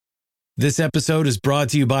This episode is brought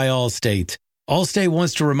to you by Allstate. Allstate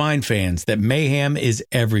wants to remind fans that mayhem is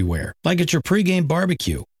everywhere, like at your pregame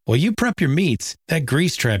barbecue. While you prep your meats, that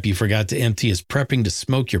grease trap you forgot to empty is prepping to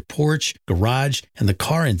smoke your porch, garage, and the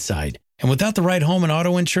car inside. And without the right home and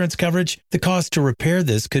auto insurance coverage, the cost to repair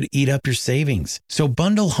this could eat up your savings. So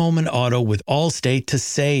bundle home and auto with Allstate to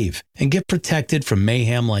save and get protected from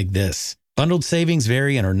mayhem like this. Bundled savings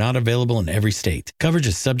vary and are not available in every state. Coverage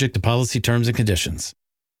is subject to policy terms and conditions.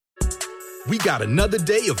 We got another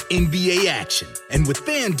day of NBA action. And with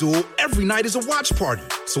FanDuel, every night is a watch party.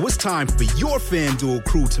 So it's time for your FanDuel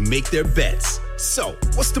crew to make their bets. So,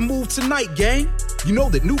 what's the move tonight, gang? You know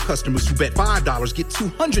that new customers who bet $5 get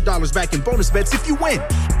 $200 back in bonus bets if you win.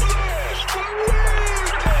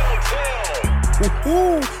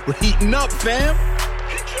 Woohoo! We're heating up, fam.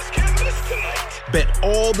 Bet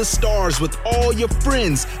all the stars with all your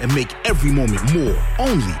friends and make every moment more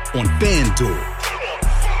only on FanDuel.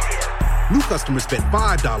 New customers bet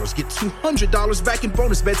 $5, get $200 back in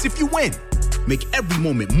bonus bets if you win. Make every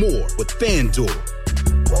moment more with FanDuel.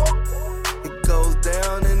 It goes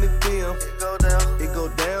down in the DM. It go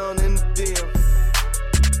down in the DM.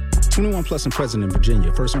 21 plus and present in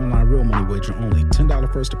Virginia. First online real money wager only.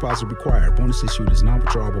 $10 first deposit required. Bonus issued is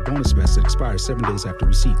non-withdrawable bonus vest that expires 7 days after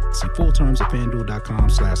receipt. See full terms at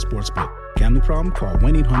FanDuel.com/sportsbook. Gambling problem? Call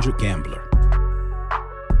 1-800-GAMBLER.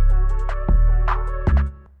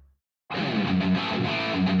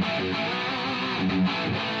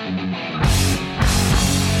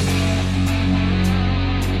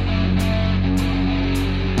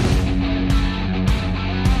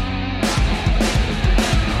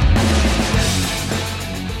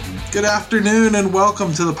 Good afternoon and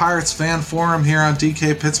welcome to the Pirates Fan Forum here on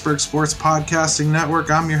DK Pittsburgh Sports Podcasting Network.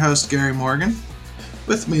 I'm your host, Gary Morgan.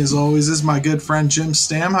 With me, as always, is my good friend Jim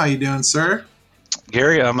Stam. How you doing, sir?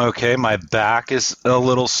 Gary, I'm okay. My back is a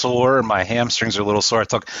little sore and my hamstrings are a little sore. I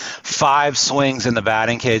took 5 swings in the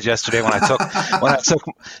batting cage yesterday when I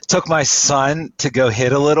took my son to go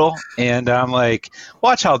hit a little, and I'm like,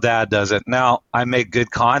 watch how Dad does it. Now I make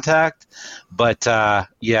good contact, but I'm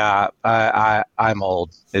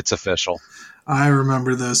old. It's official. I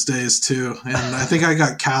remember those days too, and I think I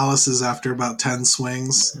got calluses after about 10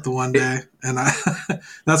 swings the one day, and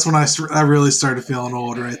that's when I really started feeling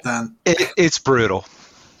old right then. It's brutal.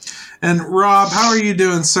 And Rob, how are you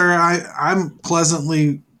doing, sir? I'm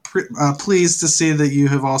pleasantly pleased to see that you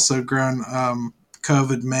have also grown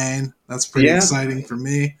COVID mane. That's pretty exciting for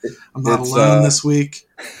me. I'm not alone this week.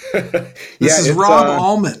 This is Rob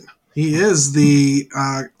Allman. He is the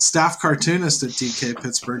staff cartoonist at DK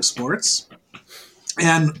Pittsburgh Sports.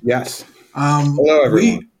 And yes, hello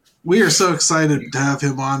everyone. We are so excited to have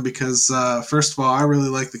him on because, first of all, I really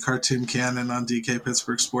like the cartoon canon on DK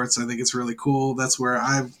Pittsburgh Sports. I think it's really cool. That's where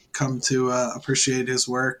I've come to appreciate his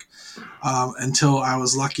work until I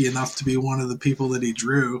was lucky enough to be one of the people that he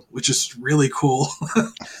drew, which is really cool.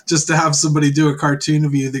 Just to have somebody do a cartoon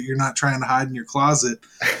of you that you're not trying to hide in your closet.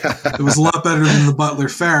 It was a lot better than the Butler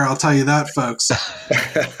Fair, I'll tell you that, folks.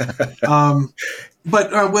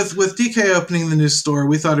 But with DK opening the new store,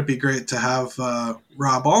 we thought it'd be great to have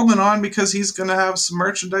Rob Allman on because he's going to have some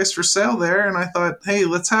merchandise for sale there. And I thought, hey,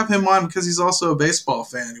 let's have him on because he's also a baseball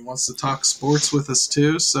fan. He wants to talk sports with us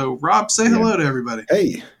too. So, Rob, say hello to everybody.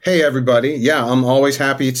 Hey, everybody. Yeah, I'm always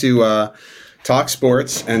happy to talk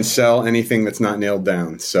sports and sell anything that's not nailed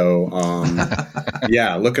down. So,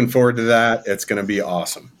 looking forward to that. It's going to be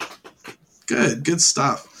awesome. Good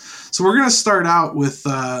stuff. So we're going to start out with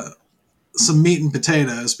some meat and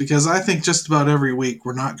potatoes because I think just about every week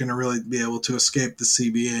we're not going to really be able to escape the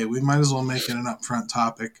CBA. We might as well make it an upfront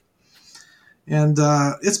topic. And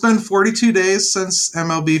it's been 42 days since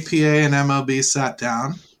MLBPA and MLB sat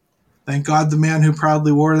down. Thank God the man who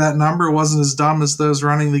proudly wore that number wasn't as dumb as those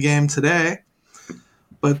running the game today.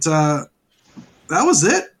 But that was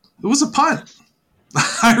it. It was a punt.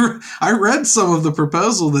 I read some of the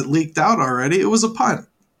proposal that leaked out already. It was a punt.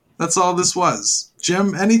 That's all this was.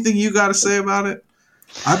 Jim, anything you got to say about it?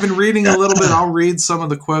 I've been reading a little bit. I'll read some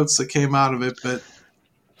of the quotes that came out of it. But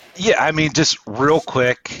yeah, I mean, just real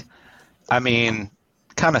quick, I mean,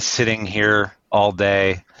 kind of sitting here all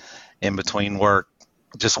day in between work,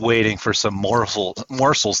 just waiting for some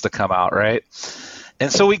morsels to come out, right?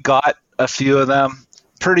 And so we got a few of them.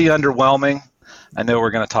 Pretty underwhelming. I know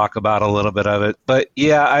we're going to talk about a little bit of it. But,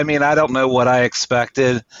 yeah, I mean, I don't know what I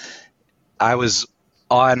expected. I was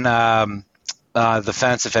on the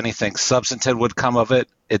fence if anything substantive would come of it.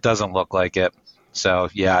 It doesn't look like it. So,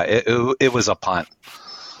 yeah, it was a punt.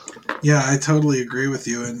 Yeah, I totally agree with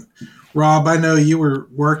you. And Rob, I know you were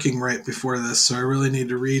working right before this, so I really need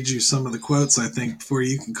to read you some of the quotes, I think, before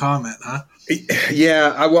you can comment, huh?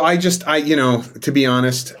 Yeah. To be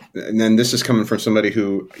honest, and then this is coming from somebody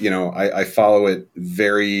who, I follow it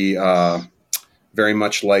very, very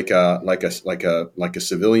much like a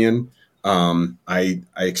civilian. I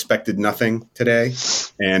expected nothing today,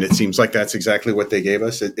 and it seems like that's exactly what they gave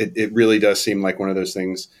us. It really does seem like one of those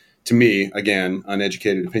things, to me, again,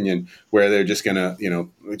 uneducated opinion, where they're just gonna,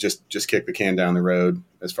 just kick the can down the road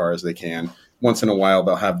as far as they can. Once in a while,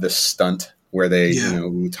 they'll have this stunt where they,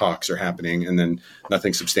 talks are happening, and then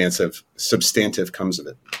nothing substantive comes of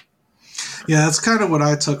it. Yeah, that's kind of what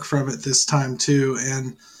I took from it this time too.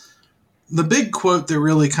 And the big quote that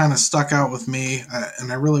really kind of stuck out with me,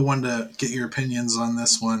 and I really wanted to get your opinions on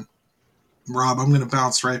this one, Rob. I'm going to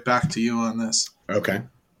bounce right back to you on this. Okay.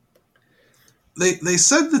 They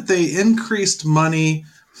said that they increased money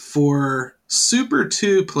for Super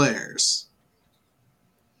 2 players,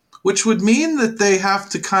 which would mean that they have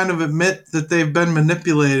to kind of admit that they've been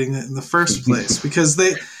manipulating it in the first place, because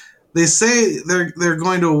they say they're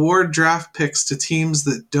going to award draft picks to teams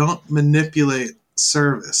that don't manipulate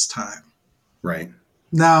service time. Right.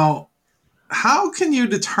 Now, how can you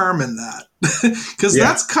determine that? Because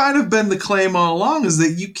that's kind of been the claim all along, is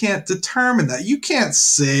that you can't determine that. You can't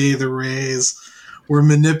say the Rays were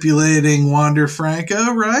manipulating Wander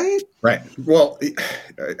Franco, right? Right. Well,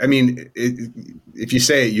 I mean, if you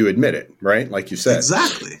say it, you admit it, right? Like you said.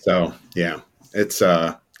 Exactly. So, yeah, it's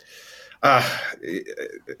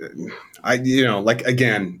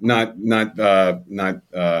again, not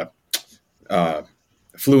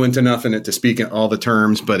fluent enough in it to speak in all the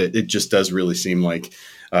terms, but it just does really seem like,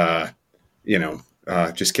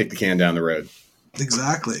 just kick the can down the road.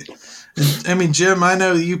 Exactly. And, I mean, Jim, I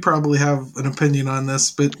know you probably have an opinion on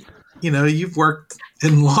this, but, you've worked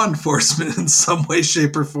in law enforcement in some way,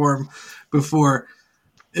 shape, or form before.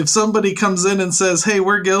 If somebody comes in and says, hey,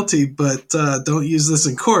 we're guilty, but don't use this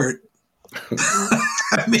in court.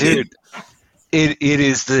 I mean, dude, it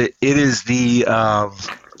is the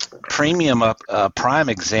prime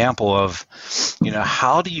example of,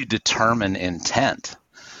 how do you determine intent?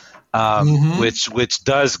 Which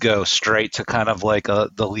does go straight to kind of like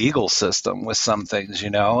the legal system with some things,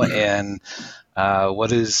 and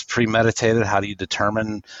what is premeditated? How do you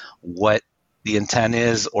determine what the intent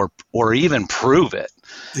is, or even prove it?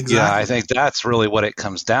 Exactly. Yeah, I think that's really what it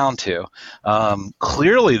comes down to.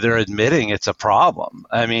 Clearly, they're admitting it's a problem.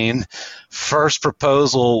 I mean, first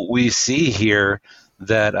proposal we see here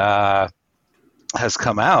that has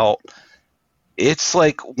come out, it's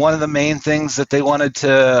like one of the main things that they wanted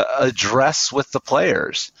to address with the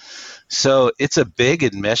players. So it's a big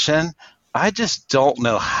admission. I just don't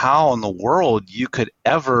know how in the world you could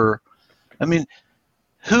ever – I mean,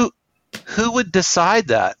 who would decide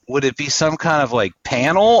that? Would it be some kind of like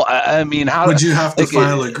panel? I mean, how would you have to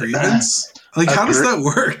file a grievance? Like, how does that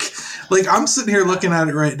work? Like, I'm sitting here looking at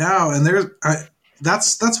it right now, and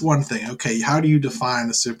that's one thing. Okay, how do you define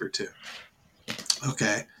a Super 2?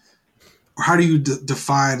 Okay, or how do you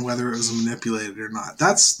define whether it was manipulated or not?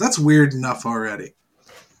 That's weird enough already.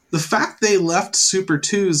 The fact they left Super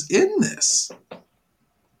 2s in this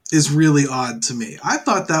is really odd to me. I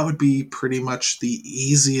thought that would be pretty much the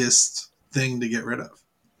easiest thing to get rid of.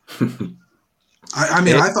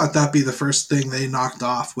 I thought that'd be the first thing they knocked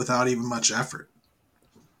off without even much effort.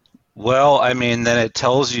 Well, I mean, then it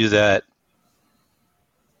tells you that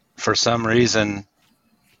for some reason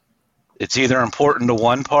it's either important to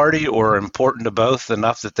one party or important to both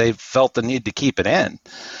enough that they felt the need to keep it in.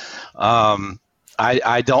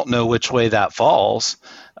 I don't know which way that falls.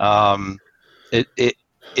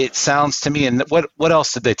 It sounds to me, and what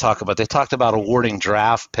else did they talk about? They talked about awarding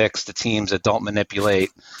draft picks to teams that don't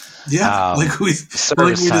manipulate. Yeah, like we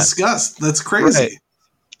discussed. That's crazy. Right.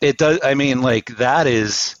 It does. I mean, like that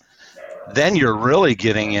is. Then you're really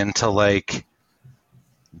getting into like.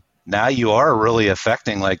 Now you are really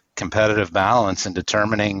affecting like competitive balance and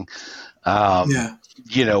determining,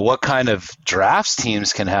 what kind of drafts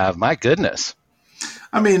teams can have. My goodness.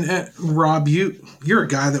 I mean, Rob, you're a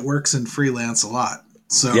guy that works in freelance a lot.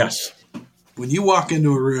 So yes. When you walk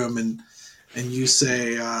into a room and you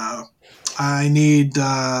say, I need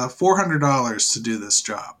 $400 to do this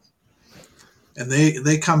job, and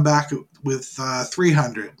they come back with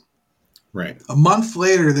 $300. Right. A month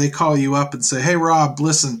later, they call you up and say, hey, Rob,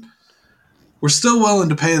 listen, we're still willing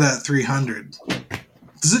to pay that $300.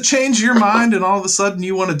 Does it change your mind and all of a sudden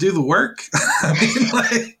you want to do the work?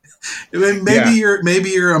 Maybe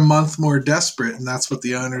you're a month more desperate, and that's what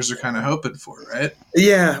the owners are kind of hoping for, right?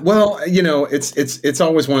 Yeah. Well, it's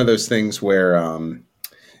always one of those things where,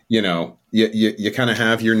 you kind of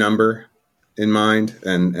have your number in mind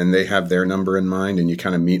and they have their number in mind and you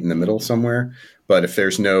kind of meet in the middle somewhere. But if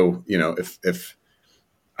there's no, if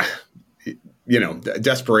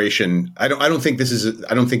desperation, I don't think this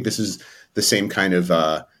is the same kind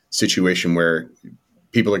of situation where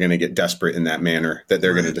people are going to get desperate in that manner that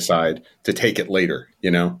they're going to decide to take it later.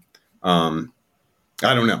 I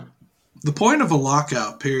don't know. The point of a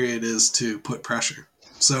lockout period is to put pressure.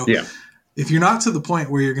 So if you're not to the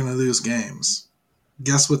point where you're going to lose games,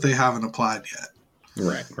 guess what they haven't applied yet?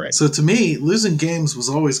 Right. So to me, losing games was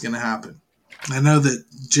always going to happen. I know that,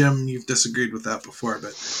 Jim, you've disagreed with that before,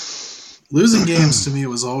 but losing games to me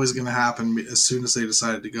was always going to happen as soon as they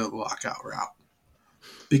decided to go the lockout route.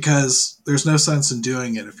 Because there's no sense in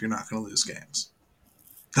doing it if you're not going to lose games.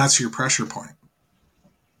 That's your pressure point.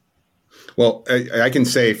 Well, I can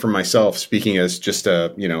say for myself, speaking as just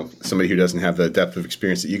somebody who doesn't have the depth of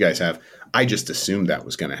experience that you guys have, I just assumed that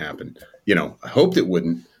was going to happen. I hoped it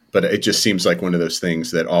wouldn't, but it just seems like one of those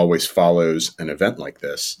things that always follows an event like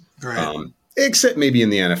this. Right. Except maybe in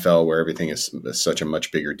the NFL where everything is such a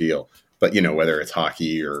much bigger deal. But, whether it's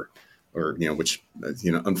hockey or which,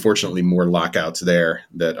 unfortunately more lockouts there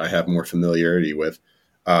that I have more familiarity with,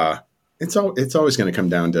 it's always going to come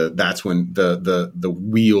down to that's when the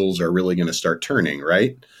wheels are really going to start turning,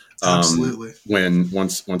 right? Absolutely.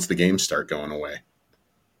 Once the games start going away.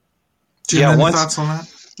 Jim, any thoughts on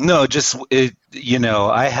that? No, just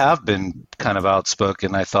I have been kind of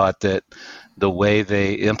outspoken. I thought that the way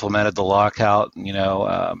they implemented the lockout,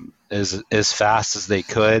 as fast as they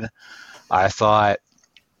could, I thought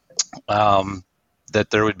that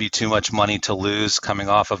there would be too much money to lose coming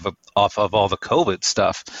off of all the COVID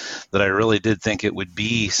stuff, that I really did think it would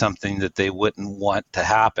be something that they wouldn't want to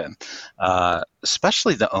happen,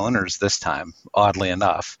 especially the owners this time, oddly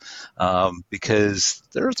enough, because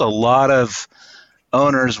there's a lot of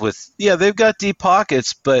owners they've got deep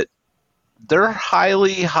pockets, but they're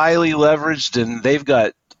highly, highly leveraged and they've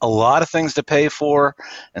got a lot of things to pay for,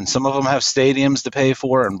 and some of them have stadiums to pay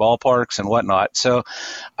for and ballparks and whatnot. So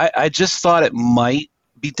I just thought it might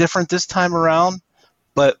be different this time around,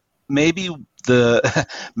 but maybe the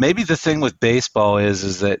thing with baseball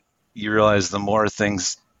is that you realize the more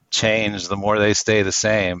things change, the more they stay the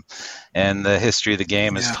same, and the history of the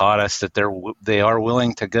game has taught us that they are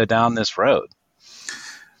willing to go down this road.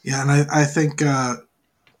 Yeah, and I think, like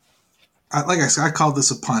I said, I called this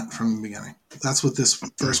a punt from the beginning. That's what this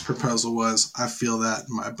first proposal was. I feel that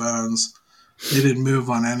in my bones. They didn't move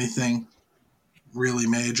on anything really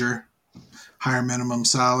major. Higher minimum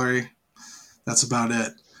salary. That's about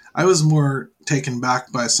it. I was more taken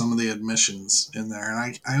back by some of the admissions in there,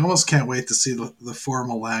 and I almost can't wait to see the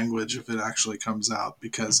formal language if it actually comes out,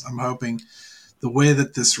 because I'm hoping the way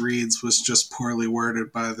that this reads was just poorly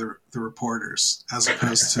worded by the reporters as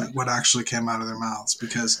opposed to what actually came out of their mouths,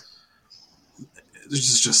 because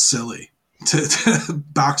it's just silly to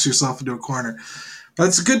box yourself into a corner. But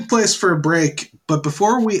it's a good place for a break. But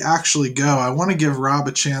before we actually go, I want to give Rob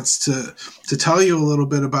a chance to tell you a little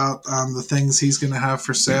bit about the things he's going to have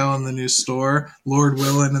for sale in the new store, Lord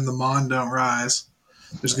Willin' and the Mon Don't Rise.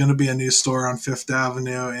 There's going to be a new store on Fifth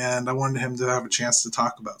Avenue, and I wanted him to have a chance to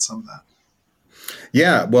talk about some of that.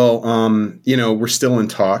 Yeah, well, we're still in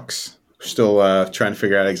talks. We're still trying to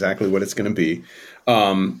figure out exactly what it's going to be.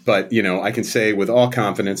 But, I can say with all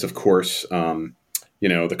confidence, of course,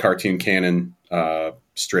 the Cartoon Canon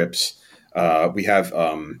strips. We have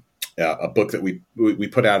a book that we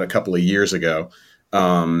put out a couple of years ago,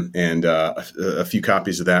 and a few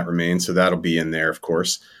copies of that remain. So that'll be in there, of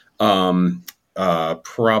course.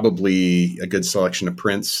 Probably a good selection of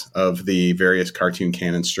prints of the various Cartoon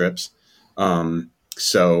Canon strips.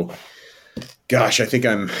 So, gosh, I think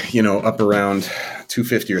I'm, up around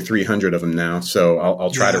 250 or 300 of them now. So I'll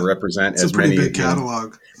try to represent as many. It's a pretty big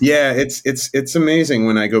catalog. Yeah, it's amazing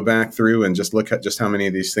when I go back through and just look at just how many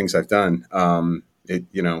of these things I've done.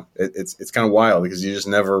 It's kind of wild because you just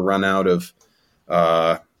never run out of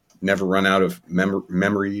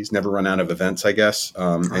memories, never run out of events, I guess.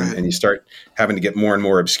 Right. And you start having to get more and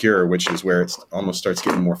more obscure, which is where it almost starts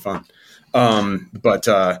getting more fun. But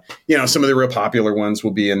some of the real popular ones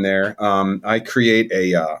will be in there. I create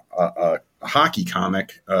a hockey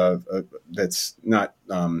comic that's not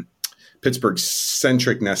Pittsburgh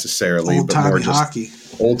centric necessarily, but more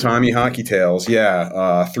just old-timey hockey tales.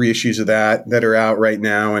 Yeah. 3 issues of that are out right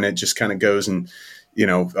now. And it just kind of goes and,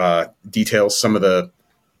 details some of the,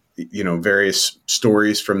 various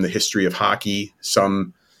stories from the history of hockey,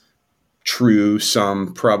 some true,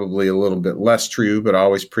 some probably a little bit less true, but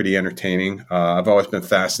always pretty entertaining. I've always been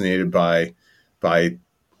fascinated by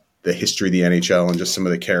the history of the NHL and just some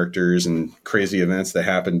of the characters and crazy events that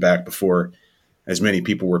happened back before as many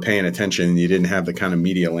people were paying attention, and you didn't have the kind of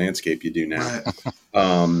media landscape you do now.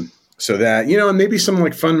 Right. So that, and maybe some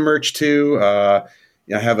like fun merch too. I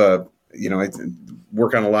have I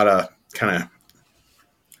work on a lot of kind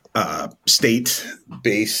of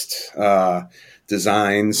state-based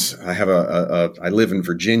designs. I have I live in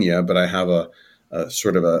Virginia, but I have a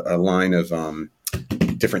sort of a line of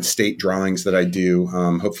different state drawings that I do.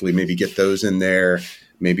 Hopefully maybe get those in there.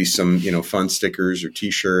 Maybe some, fun stickers or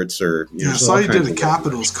T-shirts or. I saw you did a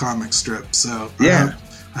Capitals comic strip, so yeah.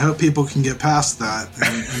 I hope people can get past that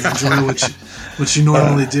and enjoy what you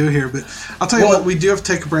normally do here. But I'll tell you what, we do have to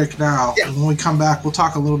take a break now. Yeah. And when we come back, we'll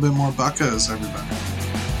talk a little bit more Buccos, everybody.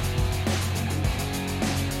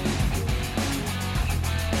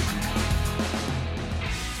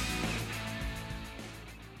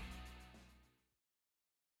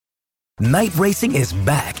 Night racing is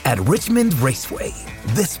back at Richmond Raceway.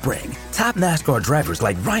 This spring, top NASCAR drivers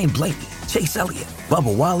like Ryan Blaney, Chase Elliott,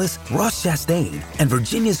 Bubba Wallace, Ross Chastain, and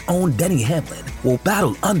Virginia's own Denny Hamlin will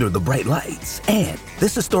battle under the bright lights. And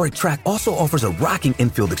this historic track also offers a rocking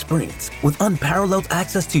infield experience with unparalleled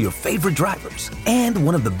access to your favorite drivers and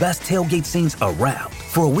one of the best tailgate scenes around.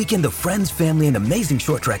 For a weekend of friends, family, and amazing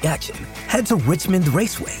short track action, head to Richmond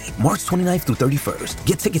Raceway, March 29th through 31st.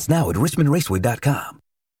 Get tickets now at richmondraceway.com.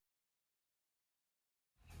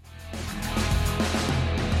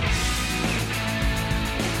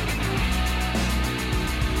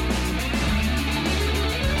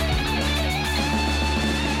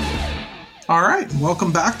 All right,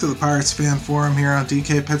 welcome back to the Pirates Fan Forum here on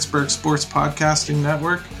DK Pittsburgh Sports Podcasting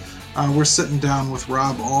Network. We're sitting down with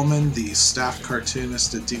Rob Ullman, the staff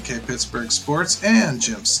cartoonist at DK Pittsburgh Sports, and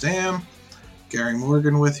Jim Stam. Gary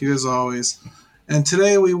Morgan with you as always. And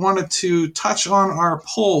today we wanted to touch on our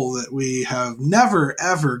poll that we have never,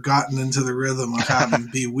 ever gotten into the rhythm of having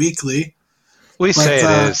be weekly. We say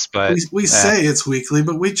it is, but we say it's weekly,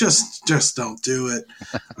 but we just don't do it.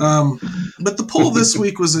 But the poll this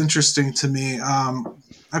week was interesting to me.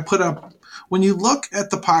 I put up, when you look at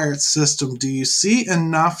the Pirates system, do you see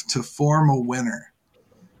enough to form a winner?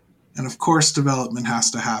 And of course, development has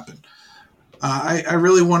to happen. I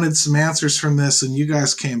really wanted some answers from this, and you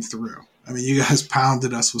guys came through. I mean, you guys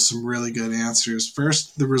pounded us with some really good answers.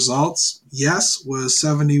 First, the results, yes, was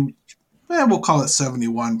we'll call it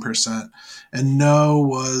 71%. And no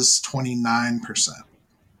was 29%.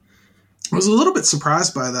 I was a little bit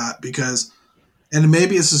surprised by that because, and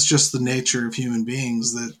maybe this is just the nature of human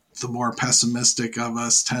beings, that the more pessimistic of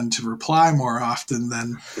us tend to reply more often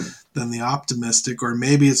than the optimistic, or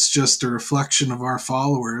maybe it's just a reflection of our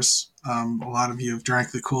followers. A lot of you have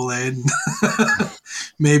drank the Kool-Aid.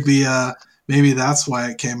 maybe that's why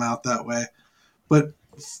it came out that way. But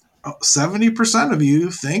 70% of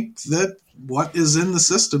you think that what is in the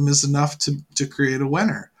system is enough to create a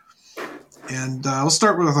winner. And we'll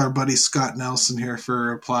start with our buddy Scott Nelson here for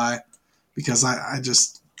a reply, because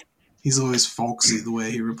he's always folksy the way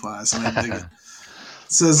he replies, and I dig it.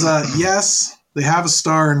 It says, yes, they have a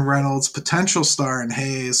star in Reynolds, potential star in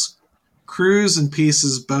Hayes, Cruz and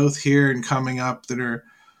pieces both here and coming up that are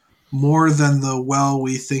more than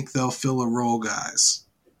we think they'll fill a role guys.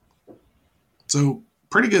 So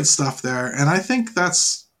pretty good stuff there. And I think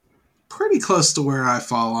that's pretty close to where I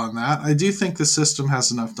fall on that. I do think the system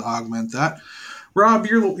has enough to augment that. Rob,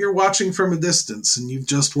 you're watching from a distance, and you've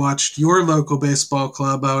just watched your local baseball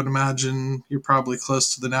club. I would imagine you're probably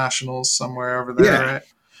close to the Nationals somewhere over there, right?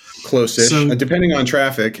 Close-ish. So, depending on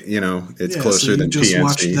traffic, it's closer than PNC. You just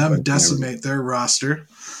watched them decimate their roster.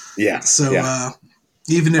 Yeah. So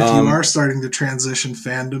even if you are starting to transition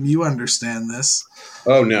fandom, you understand this.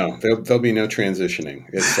 Oh, no. There'll be no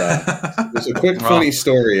transitioning. There's a quick funny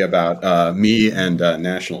story about me and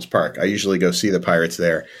Nationals Park. I usually go see the Pirates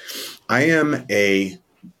there. I am an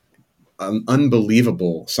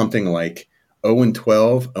unbelievable something like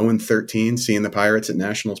 0-12, 0-13 seeing the Pirates at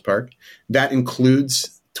Nationals Park. That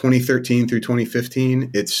includes 2013 through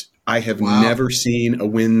 2015. I have never seen a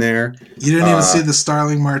win there. You didn't even see the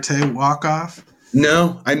Starling Marte walk-off?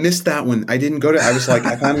 No, I missed that one. I didn't go to – I was like,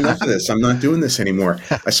 I've had enough of this. I'm not doing this anymore.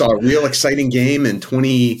 I saw a real exciting game in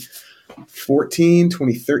 2013,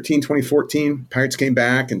 2014. Pirates came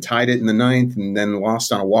back and tied it in the ninth and then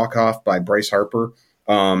lost on a walk-off by Bryce Harper.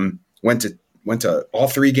 Went to all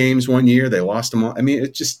three games one year. They lost them all. I mean,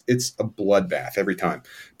 it's a bloodbath every time.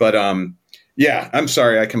 But, yeah, I'm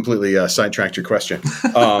sorry. I completely sidetracked your question.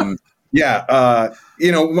 When I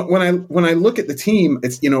look at the team,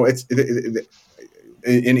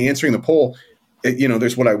 in answering the poll,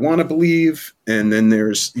 there's what I want to believe, and then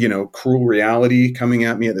there's, cruel reality coming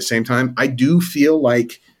at me at the same time. I do feel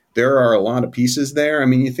like there are a lot of pieces there. I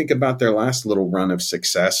mean, you think about their last little run of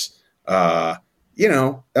success. You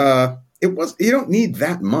don't need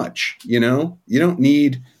that much. You don't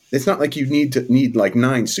need. It's not like you need like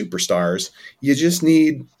 9 superstars. You just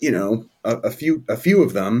need a few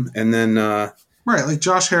of them, and then right. Like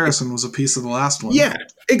Josh Harrison was a piece of the last one. Yeah,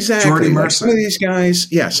 exactly. Jordy like Mercer. Some of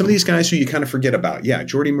these guys who you kind of forget about. Yeah,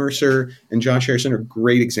 Jordy Mercer and Josh Harrison are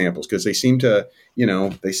great examples because they seem to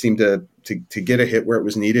get a hit where it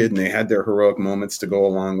was needed, and they had their heroic moments to go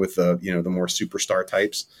along with the more superstar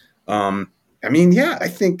types. I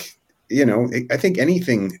think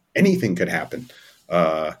anything could happen.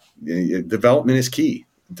 Development is key.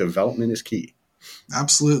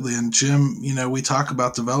 Absolutely. And Jim, we talk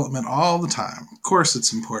about development all the time. Of course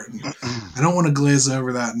it's important. I don't want to glaze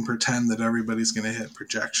over that and pretend that everybody's going to hit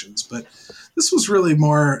projections, but this was really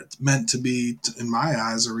more meant to be, in my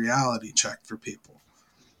eyes, a reality check for people.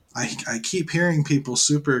 I keep hearing people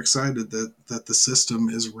super excited that the system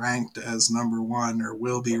is ranked as number 1 or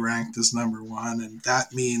will be ranked as number 1, and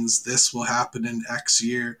that means this will happen in X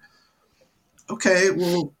year. Okay,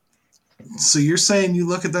 well, so you're saying you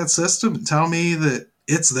look at that system and tell me that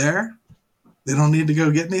it's there? They don't need to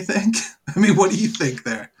go get anything? I mean, what do you think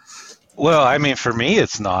there? Well, I mean, for me,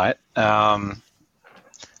 it's not.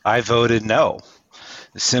 I voted no,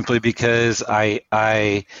 simply because I'm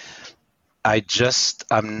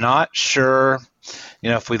not sure.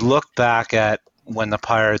 If we look back at when the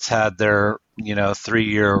Pirates had their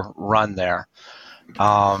 3-year run there,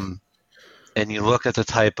 and you look at the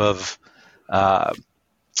type of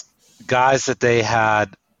guys that they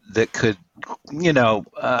had that could,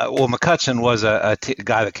 McCutchen was a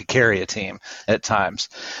guy that could carry a team at times,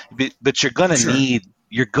 but you're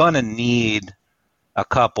gonna need a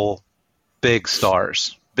couple big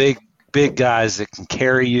stars, big guys that can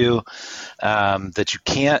carry you, that you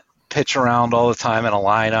can't pitch around all the time in a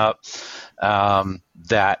lineup,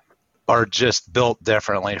 that are just built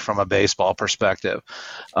differently from a baseball perspective.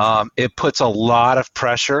 It puts a lot of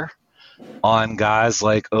pressure on guys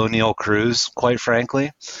like O'Neal Cruz, quite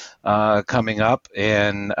frankly, coming up.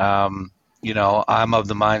 And, I'm of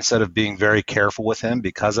the mindset of being very careful with him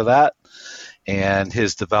because of that and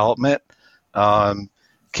his development.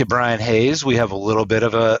 Brian Hayes, we have a little bit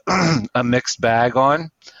of a mixed bag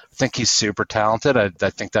on. I think he's super talented. I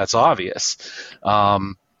think that's obvious.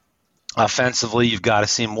 Offensively, you've got to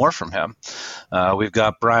see more from him. We've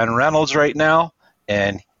got Brian Reynolds right now,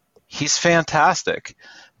 and he's fantastic.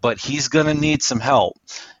 But he's going to need some help.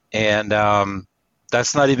 And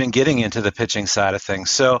that's not even getting into the pitching side of things.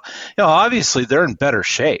 So, obviously they're in better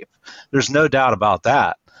shape. There's no doubt about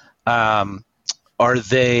that. Are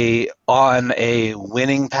they on a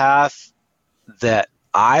winning path that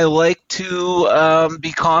I like to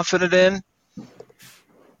be confident in?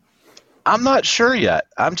 I'm not sure yet.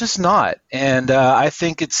 I'm just not. And I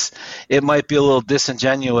think it might be a little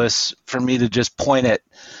disingenuous for me to just point at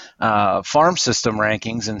farm system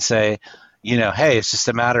rankings and say, hey, it's just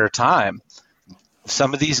a matter of time.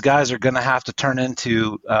 Some of these guys are going to have to turn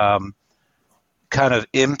into kind of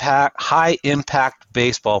high impact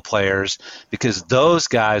baseball players, because those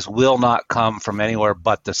guys will not come from anywhere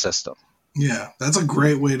but the system. Yeah, that's a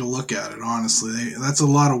great way to look at it, honestly. That's a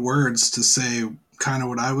lot of words to say. Kind of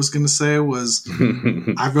what I was going to say was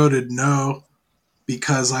I voted no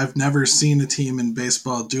because I've never seen a team in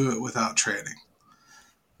baseball do it without trading.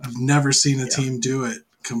 I've never seen a team do it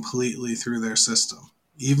completely through their system,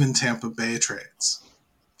 even Tampa Bay trades.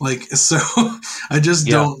 So I just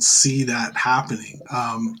don't see that happening.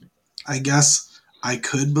 I guess I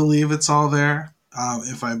could believe it's all there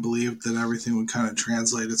if I believed that everything would kind of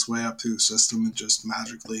translate its way up through the system and just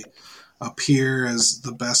magically appear as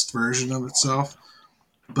the best version of itself.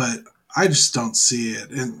 But I just don't see it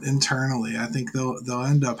internally. I think they'll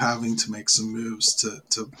end up having to make some moves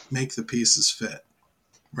to make the pieces fit.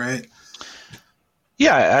 Right?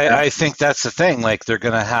 Yeah, I think that's the thing. Like, they're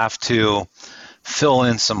going to have to fill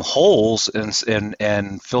in some holes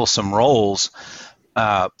and fill some roles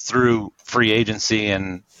through free agency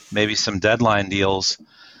and maybe some deadline deals.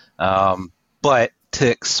 But to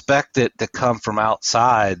expect it to come from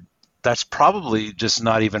outside, that's probably just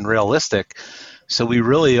not even realistic. So we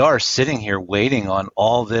really are sitting here waiting on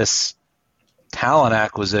all this talent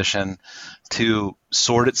acquisition to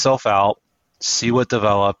sort itself out, see what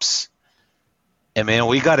develops. And, man,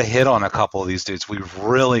 we got to hit on a couple of these dudes. We've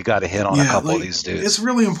really got to hit on a couple of these dudes. It's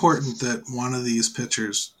really important that one of these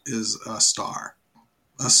pitchers is a star,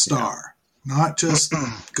 not just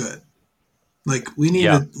good. Like, we need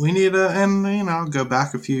and go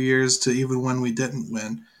back a few years to even when we didn't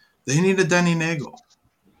win. They need a Denny Nagel.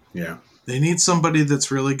 Yeah. They need somebody that's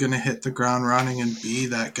really going to hit the ground running and be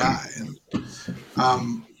that guy. And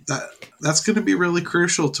that's going to be really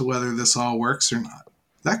crucial to whether this all works or not.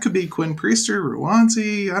 That could be Quinn Priester,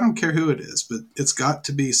 Ruanzi, I don't care who it is, but it's got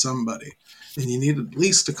to be somebody. And you need at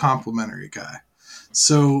least a complimentary guy.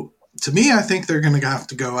 So to me, I think they're going to have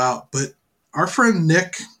to go out. But our friend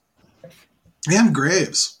Nick and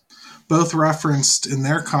Graves both referenced in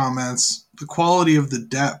their comments the quality of the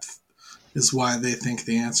depth is why they think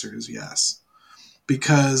the answer is yes.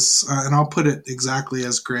 Because, and I'll put it exactly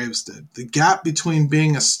as Graves did, the gap between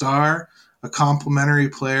being a star, a complimentary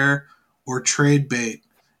player, or trade bait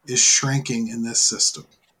is shrinking in this system.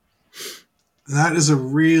 And that is a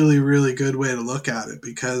really, really good way to look at it,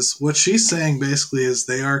 because what she's saying basically is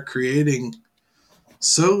they are creating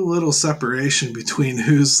so little separation between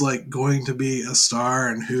who's like going to be a star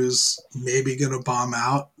and who's maybe going to bomb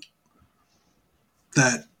out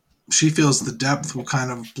that she feels the depth will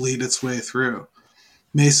kind of bleed its way through.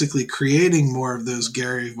 Basically creating more of those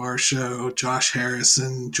Gary Varsho, Josh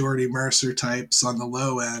Harrison, Jordy Mercer types on the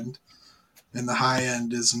low end, and the high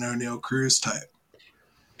end is an O'Neal Cruz type.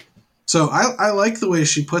 So I like the way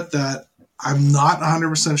she put that. I'm not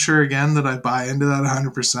 100% sure, again, that I buy into that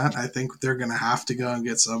 100%. I think they're going to have to go and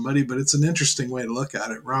get somebody, but it's an interesting way to look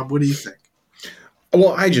at it. Rob, what do you think?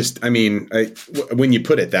 Well, when you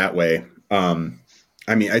put it that way,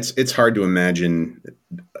 it's hard to imagine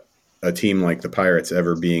a team like the Pirates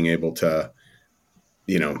ever being able to,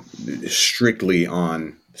 strictly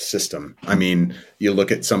on system. I mean, you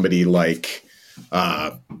look at somebody like,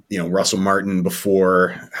 Russell Martin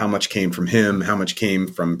before, how much came from him, how much came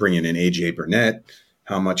from bringing in AJ Burnett,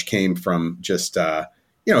 how much came from just,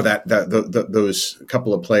 those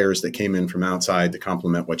couple of players that came in from outside to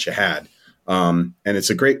complement what you had. And it's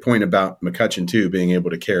a great point about McCutchen too, being able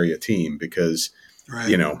to carry a team because, right.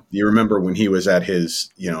 You remember when he was at his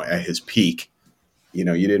peak, you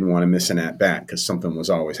didn't want to miss an at bat because something was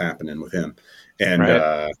always happening with him. And,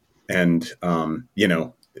 right.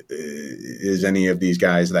 Is any of these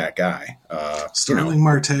guys that guy? Sterling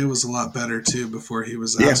Marte was a lot better too before he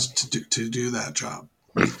was asked to do that job.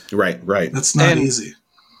 Right. That's not easy.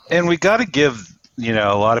 And we got to give,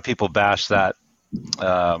 a lot of people bash that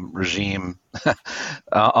regime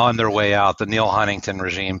on their way out, the Neil Huntington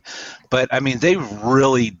regime. But, they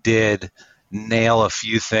really did nail a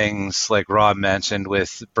few things like Rob mentioned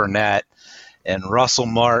with Burnett and Russell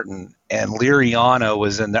Martin and Liriano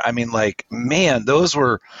was in there. Those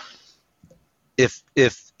were, if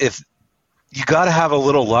you got to have a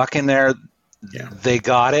little luck in there, they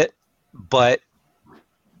got it. But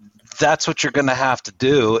that's what you're going to have to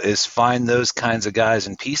do is find those kinds of guys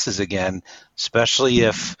and pieces again, especially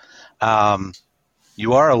if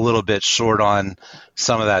you are a little bit short on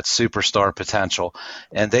some of that superstar potential.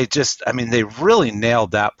 And they just, they really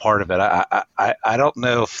nailed that part of it. I don't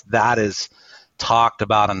know if that is talked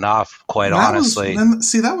about enough, quite honestly.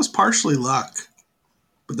 That was partially luck,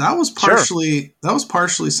 but that was partially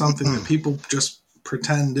something that people just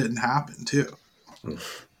pretend didn't happen too.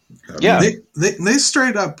 Yeah, they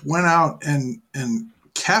straight up went out and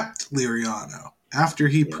kept Liriano after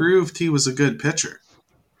he proved he was a good pitcher.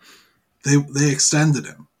 They extended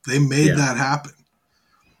him. They made that happen.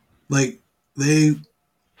 Like they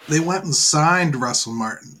went and signed Russell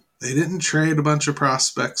Martin. They didn't trade a bunch of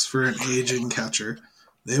prospects for an aging catcher.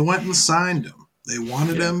 They went and signed him. They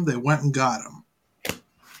wanted him. They went and got him.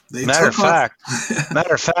 Matter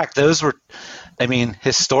of fact, those were,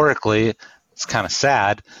 historically, it's kind of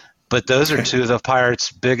sad, but those are two of the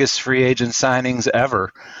Pirates' biggest free agent signings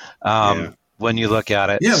ever when you look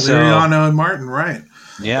at it. Yeah, Liriano and Martin, right.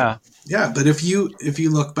 Yeah. Yeah, but if you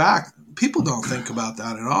look back, people don't think about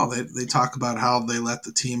that at all. They talk about how they let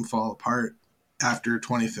the team fall apart after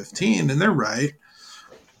 2015, and they're right,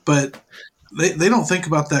 but they don't think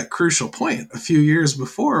about that crucial point a few years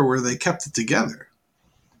before where they kept it together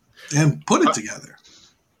and put it together.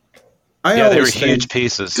 They were huge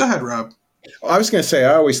pieces. Go ahead, Rob. I was going to say,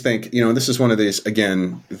 I always think, this is one of these,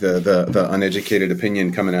 again, the uneducated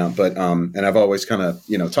opinion coming out, but and I've always kind of,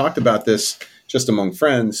 talked about this just among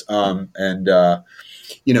friends, what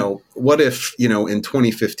if, in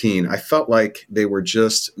 2015, I felt like they were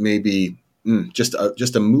just maybe just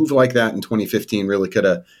a move like that in 2015 really could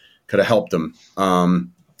have helped them.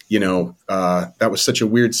 That was such a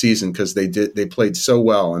weird season because they played so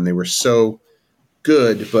well and they were so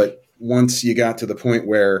good. But once you got to the point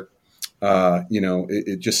where,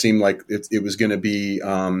 it just seemed like it was going to be,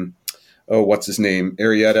 what's his name?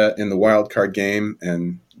 Arrieta in the wild card game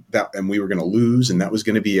and we were going to lose and that was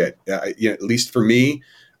going to be it. At least for me,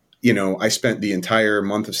 I spent the entire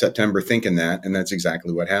month of September thinking that, and that's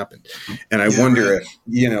exactly what happened. And I wonder if,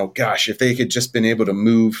 if they had just been able to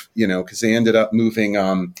move, because they ended up moving,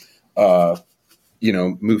 to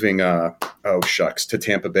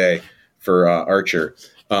Tampa Bay for Archer.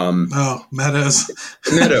 Meadows.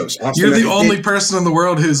 Meadows. You're the only person in the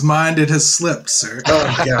world whose mind it has slipped, sir.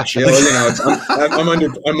 Oh gosh,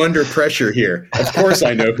 I'm under pressure here. Of course,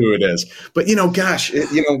 I know who it is, but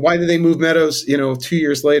why did they move Meadows? 2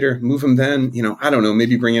 years later, move him then. I don't know.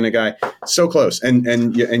 Maybe bring in a guy so close.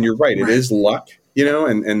 And you're right. It is luck.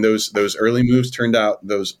 And those early moves turned out.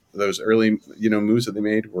 Those early moves that they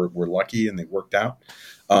made were lucky, and they worked out.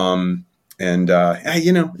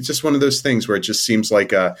 It's just one of those things where it just seems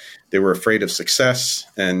like they were afraid of success,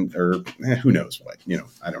 or who knows what.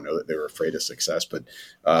 I don't know that they were afraid of success, but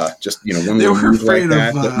one they were afraid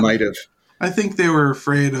like that might have. I think they were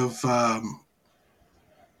afraid of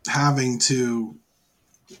having to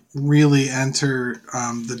really enter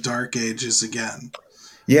the dark ages again,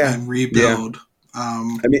 and rebuild.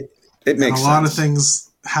 It makes a lot of things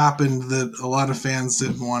happened that a lot of fans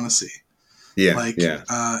didn't want to see.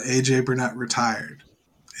 AJ Burnett retired.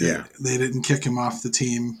 Yeah. They didn't kick him off the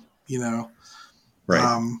team,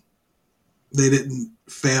 Right. They didn't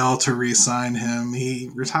fail to re-sign him.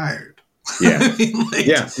 He retired. Yeah.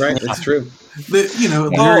 Right. It's true.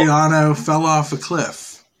 Liriano fell off a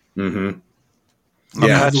cliff. Mm-hmm.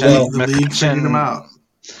 The league figured him out.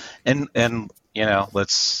 And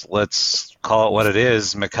let's call it what it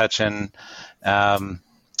is. McCutchen,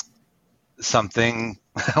 something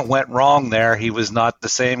went wrong there. He was not the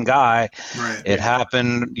same guy. Right. It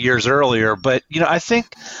happened years earlier. But, I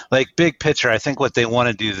think, like, big picture, I think what they want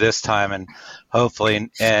to do this time, and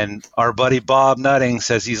hopefully, and our buddy Bob Nutting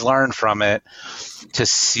says he's learned from it, to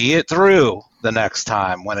see it through the next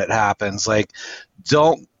time when it happens. Like,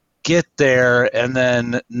 don't get there and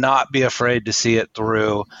then not be afraid to see it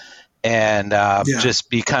through, and just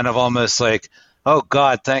be kind of almost like, oh,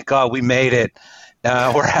 God, thank God we made it.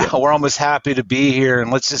 We're almost happy to be here,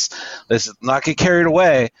 and let's not get carried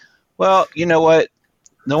away. Well, you know what?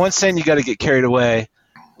 No one's saying you got to get carried away,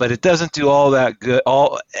 but it doesn't do all that good.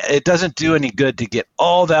 It doesn't do any good to get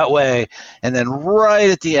all that way, and then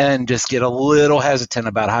right at the end, just get a little hesitant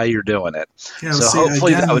about how you're doing it. Yeah, so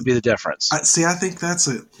hopefully that would be the difference. I think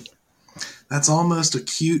that's almost a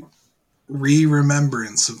cute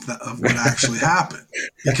re-remembrance of what actually happened.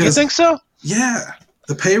 Because, you think so? Yeah.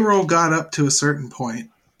 The payroll got up to a certain point.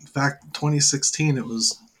 In fact, in 2016, it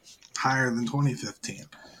was higher than 2015.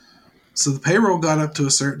 So the payroll got up to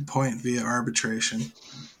a certain point via arbitration.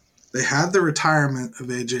 They had the retirement of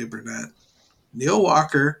A.J. Burnett. Neil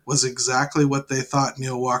Walker was exactly what they thought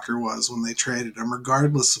Neil Walker was when they traded him,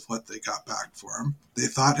 regardless of what they got back for him. They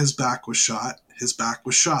thought his back was shot. His back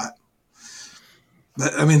was shot.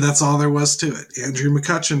 That's all there was to it. Andrew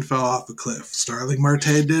McCutchen fell off a cliff. Starling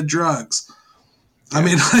Marte did drugs.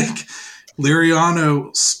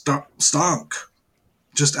 Liriano stunk.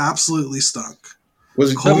 Just absolutely stunk.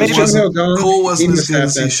 Cole wasn't as good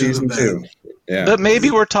as he should have been. Yeah. But maybe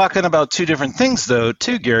we're talking about two different things, though,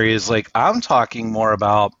 too, Gary. Is like, I'm talking more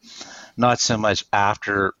about not so much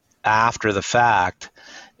after the fact.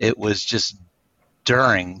 It was just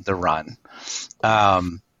during the run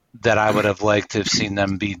that I would have liked to have seen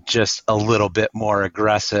them be just a little bit more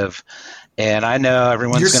aggressive. And I know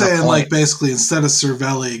everyone's going to You're saying, point, like, basically, instead of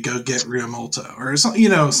Cervelli, go get Riamolto or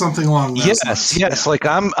something along those lines. Yes. Like,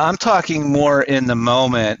 I'm talking more in the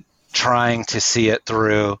moment, trying to see it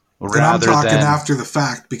through rather than. I'm talking after the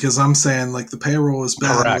fact, because I'm saying, like, the payroll is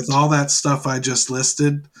bad. Correct. With all that stuff I just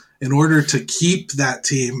listed. In order to keep that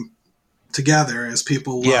team together, as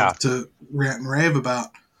people love to rant and rave about.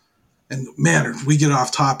 And man, we get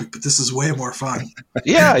off topic, but this is way more fun.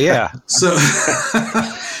 Yeah. So,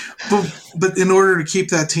 but in order to keep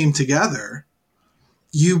that team together,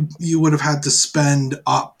 you would have had to spend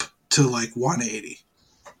up to like 180,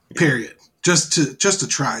 period, just to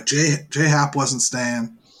try. J Happ wasn't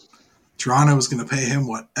staying. Toronto was going to pay him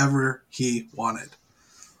whatever he wanted.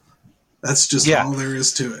 That's just all there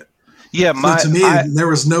is to it. Yeah, so to me, there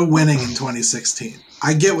was no winning in 2016.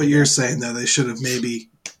 I get what you're saying, though. They should have maybe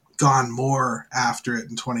gone more after it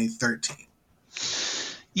in 2013.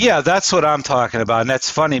 Yeah, that's what I'm talking about, and that's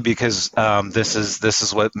funny because this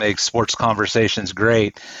is what makes sports conversations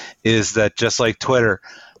great. Is that just like Twitter,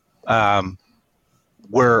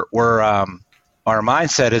 we're our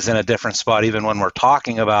mindset is in a different spot even when we're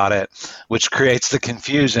talking about it, which creates the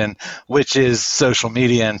confusion, which is social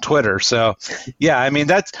media and Twitter. So, yeah,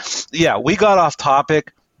 we got off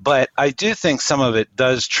topic, but I do think some of it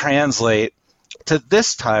does translate to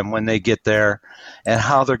this time when they get there and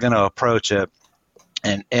how they're going to approach it.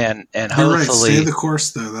 and You're hopefully right. Stay the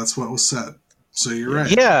course, though. That's what was said. So you're right.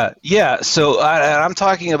 Yeah. So I'm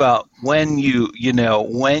talking about when you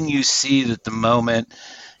see that the moment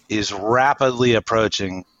is rapidly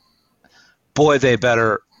approaching. Boy, they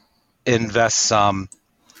better invest some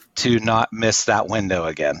to not miss that window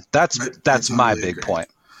again. That's totally my agree. big point.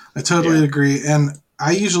 I totally agree, and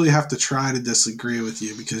I usually have to try to disagree with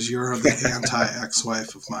you because you're the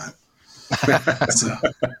anti-ex-wife of mine. So.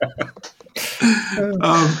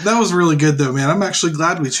 That was really good, though, man. I'm actually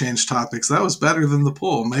glad we changed topics. That was better than the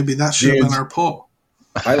poll. Maybe that should have been our poll.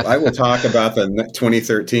 I will talk about the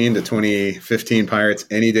 2013 to 2015 Pirates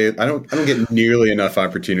any day. I don't get nearly enough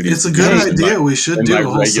opportunities. It's a good idea. We should do a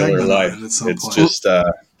whole segment on it at some point. Just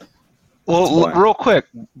real quick,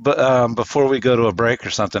 but before we go to a break or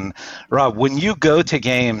something, Rob, when you go to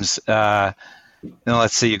games,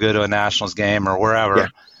 let's say you go to a Nationals game or wherever.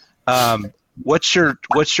 Yeah. What's your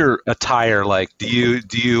attire like? Do you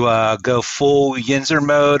go full Yinzer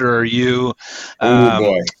mode, or are you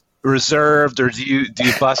reserved, or do you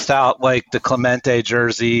bust out like the Clemente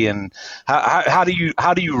jersey? And how do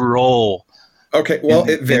you roll? Okay, well,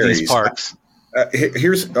 it varies. In these parks.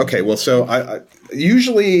 So I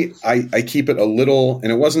usually keep it a little,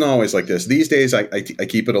 and it wasn't always like this. These days I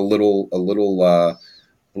keep it a little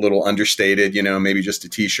understated, maybe just a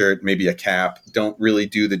t-shirt, maybe a cap. Don't really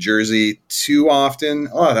do the jersey too often.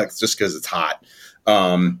 Oh, that's just because it's hot.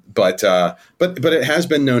 But it has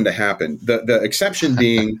been known to happen. The exception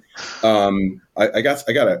being, I got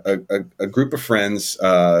a group of friends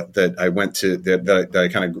that I went to that I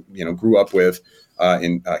kind of grew up with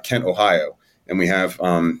in Kent, Ohio, and we have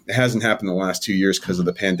it hasn't happened in the last 2 years because of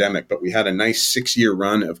the pandemic, but we had a nice 6-year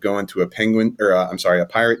run of going to a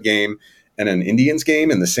Pirate game and an Indians game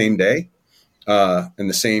in the same day. In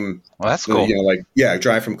the same, that's cool.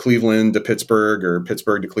 Drive from Cleveland to Pittsburgh or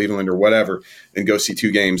Pittsburgh to Cleveland or whatever, and go see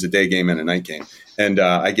 2 games, a day game and a night game. And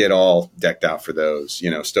I get all decked out for those,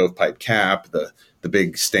 stovepipe cap, the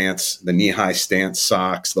big stance, the knee-high stance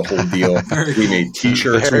socks, the whole deal. We made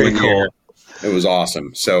T-shirts. Very cool. Year. It was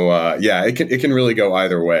awesome. So it can really go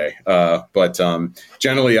either way. But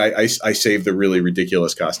generally, I save the really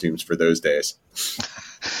ridiculous costumes for those days.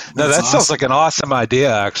 No, that sounds like an awesome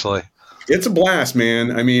idea, actually. It's a blast,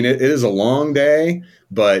 man. I mean, it is a long day,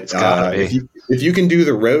 but if you can do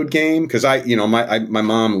the road game, because my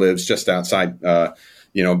mom lives just outside,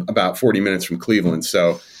 about 40 minutes from Cleveland.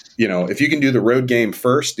 So, if you can do the road game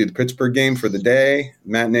first, do the Pittsburgh game for the day,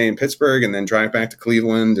 matinee in Pittsburgh, and then drive back to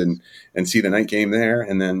Cleveland and see the night game there,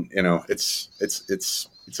 and then it's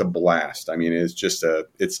a blast. I mean, it's just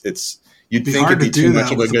you'd think it'd be too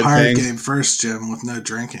much of a good thing. Game first, Jim, with no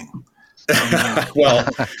drinking. Well,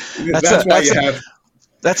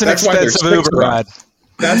 that's an expensive Uber ride.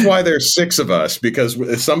 That's why there's 6 of us,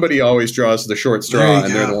 because somebody always draws the short straw,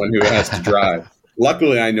 and they're the one who has to drive.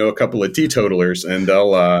 Luckily, I know a couple of teetotalers, and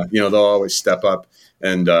they'll always step up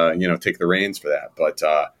and take the reins for that. But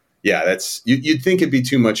that's you'd think it'd be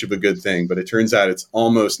too much of a good thing, but it turns out it's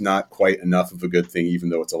almost not quite enough of a good thing, even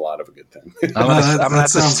though it's a lot of a good thing. I'm gonna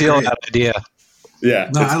have to steal that idea. Yeah,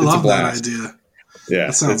 I love that idea. Yeah,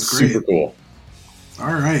 that sounds it's great. Super cool.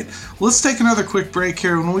 All right. Well, let's take another quick break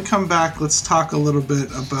here. When we come back, let's talk a little bit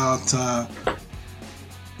about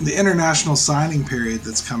the international signing period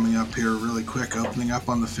that's coming up here really quick, opening up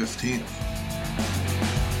on the 15th.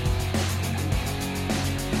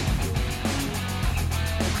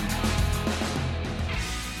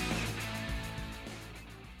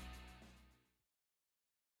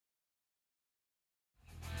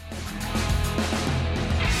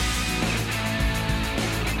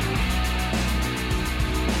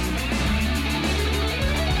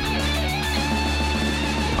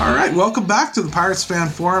 All right, welcome back to the Pirates Fan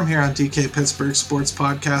Forum here on DK Pittsburgh Sports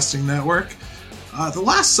Podcasting Network. The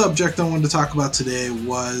last subject I wanted to talk about today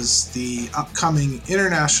was the upcoming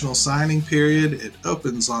international signing period. It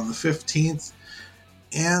opens on the 15th,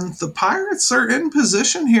 and the Pirates are in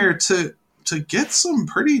position here to get some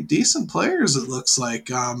pretty decent players, it looks like.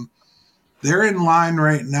 They're in line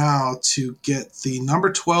right now to get the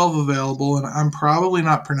number 12 available, and I'm probably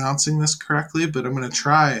not pronouncing this correctly, but I'm going to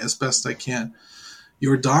try as best I can.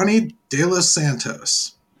 Yordany De Los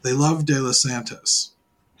Santos. They love De Los Santos.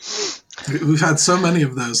 We've had so many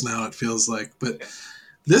of those now, it feels like. But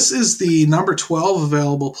this is the number 12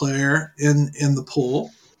 available player in the pool.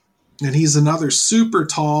 And he's another super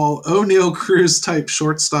tall O'Neill Cruz type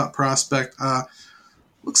shortstop prospect.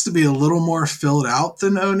 Looks to be a little more filled out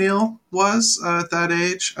than O'Neill was at that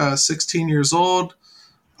age. 16 years old.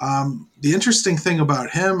 The interesting thing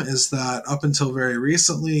about him is that up until very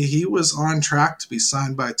recently, he was on track to be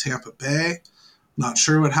signed by Tampa Bay. Not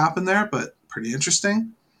sure what happened there, but pretty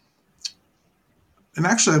interesting. And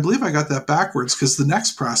actually, I believe I got that backwards because the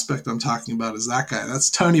next prospect I'm talking about is that guy. That's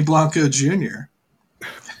Tony Blanco Jr.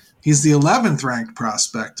 He's the 11th ranked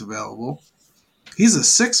prospect available. He's a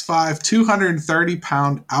 6'5",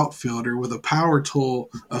 230-pound outfielder with a power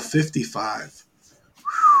total of 55.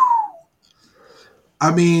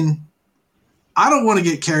 I mean, I don't want to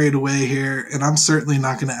get carried away here, and I'm certainly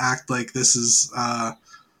not going to act like this is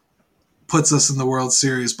puts us in the World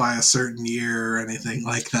Series by a certain year or anything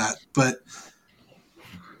like that. But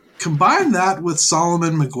combine that with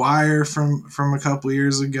Solomon McGuire from a couple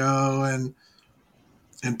years ago,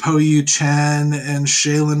 and Po-Yu Chen and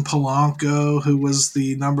Shaylin Polanco, who was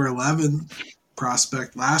the number 11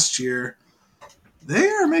 prospect last year. They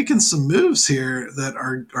are making some moves here that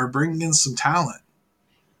are bringing in some talent.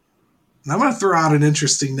 And I'm going to throw out an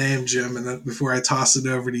interesting name, Jim, and then before I toss it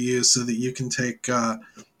over to you so that you can take the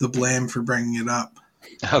blame for bringing it up.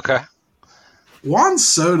 Okay. Juan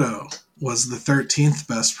Soto was the 13th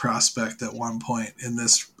best prospect at one point in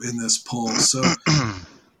this poll. So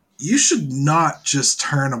you should not just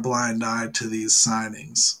turn a blind eye to these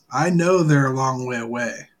signings. I know they're a long way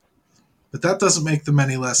away, but that doesn't make them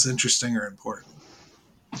any less interesting or important.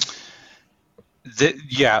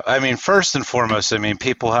 Yeah, I mean, first and foremost, I mean,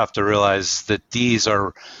 people have to realize that these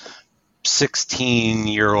are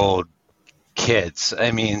 16-year-old kids.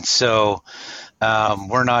 I mean, so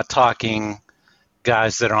we're not talking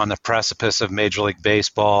guys that are on the precipice of Major League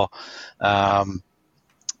Baseball.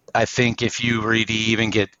 I think if you were to even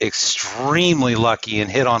get extremely lucky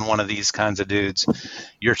and hit on one of these kinds of dudes,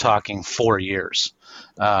 you're talking 4 years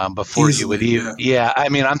before easily, you would even. Yeah, I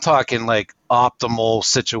mean, I'm talking like optimal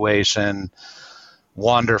situation,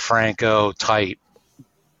 Wander Franco type,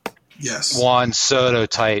 yes, Juan Soto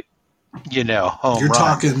type, home You're run.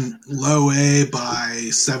 Talking low A by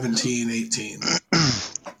 17, 18.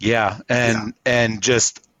 Yeah, and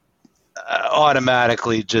just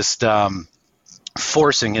automatically just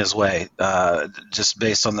forcing his way, just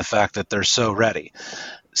based on the fact that they're so ready.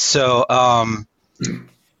 So,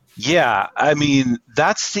 yeah, I mean,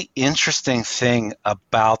 that's the interesting thing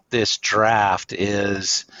about this draft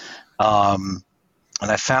is, and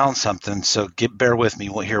I found something, so bear with me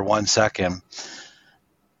here 1 second.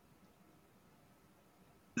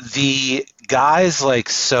 The guys like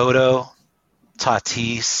Soto,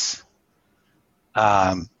 Tatis,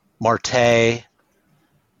 Marte,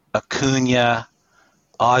 Acuna,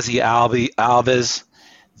 Ozzy Albies,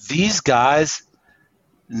 these guys,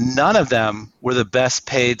 none of them were the best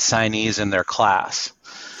paid signees in their class.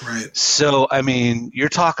 Right. So, I mean, you're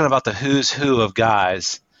talking about the who's who of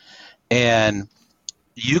guys, and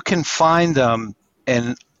you can find them,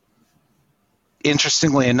 and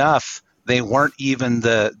interestingly enough, they weren't even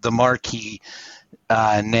the marquee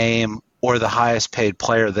name or the highest paid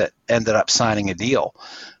player that ended up signing a deal.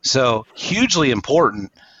 So hugely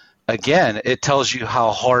important. Again, it tells you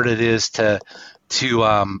how hard it is to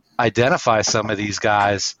identify some of these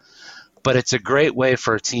guys, but it's a great way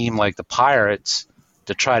for a team like the Pirates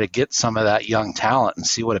to try to get some of that young talent and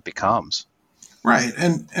see what it becomes. Right.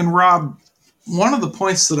 And Rob, one of the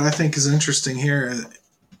points that I think is interesting here,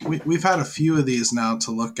 we've had a few of these now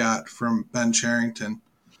to look at from Ben Cherington.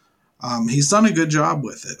 He's done a good job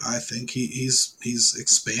with it. I think he's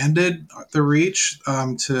expanded the reach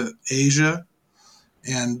to Asia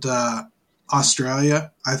and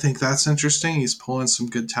Australia. I think that's interesting. He's pulling some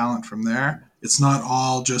good talent from there. It's not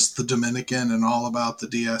all just the Dominican and all about the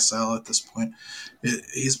DSL at this point.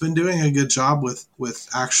 He's been doing a good job with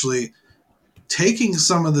actually taking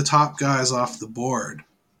some of the top guys off the board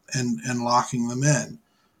and locking them in.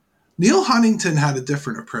 Neil Huntington had a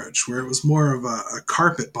different approach where it was more of a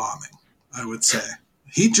carpet bombing, I would say.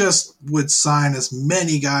 He just would sign as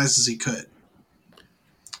many guys as he could.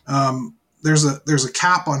 There's a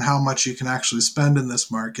cap on how much you can actually spend in this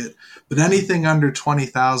market, but anything under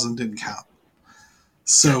 $20,000 didn't count.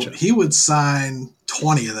 So gotcha. He would sign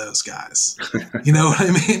 20 of those guys. You know what I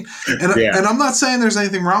mean? And I'm not saying there's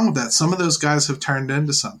anything wrong with that. Some of those guys have turned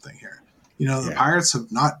into something here. The Pirates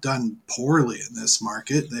have not done poorly in this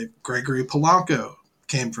market. Gregory Polanco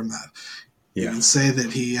came from that. You can say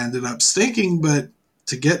that he ended up stinking, but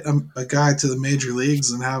to get a guy to the major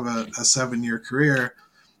leagues and have a 7-year career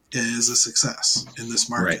is a success in this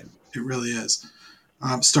market. Right. It really is.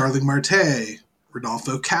 Starling Marte,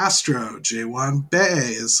 Rodolfo Castro, J1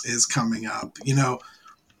 Bay is coming up.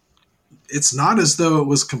 It's not as though it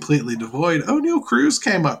was completely devoid. O'Neal Cruz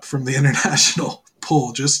came up from the international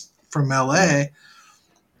pool just from LA.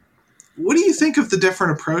 What do you think of the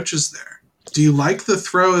different approaches there? Do you like the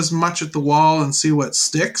throw as much at the wall and see what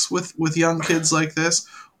sticks with young kids like this?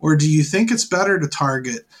 Or do you think it's better to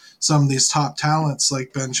target some of these top talents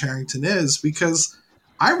like Ben Cherington is, because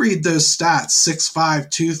I read those stats, 6'5",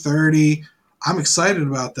 230. I'm excited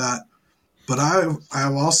about that. But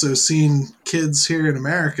I've also seen kids here in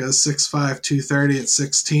America, 6'5", 230 at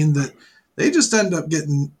 16, that they just end up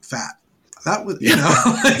getting fat. That was,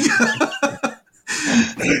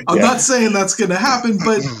 I'm not saying that's going to happen,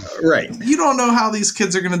 but right. You don't know how these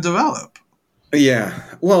kids are going to develop. Yeah.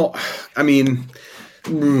 Well, I mean,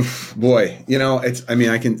 boy, it's. I mean,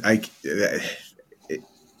 I can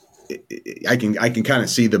kind of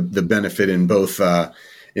see the benefit in both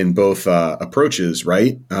approaches,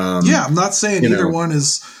 right? Yeah, I'm not saying either one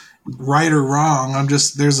is right or wrong. I'm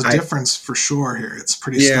just there's a difference for sure here. It's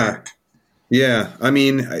pretty stark. Yeah, I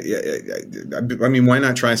mean, why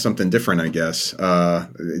not try something different? I guess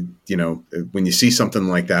when you see something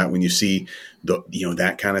like that, when you see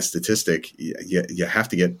that kind of statistic, you have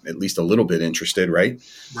to get at least a little bit interested, right?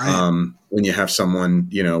 Right. When you have someone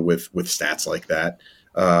with stats like that,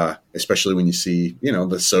 especially when you see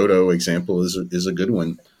the Soto example is a good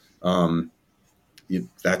one.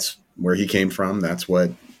 That's where he came from. That's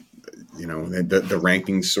what. The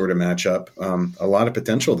rankings sort of match up. A lot of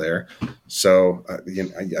potential there. So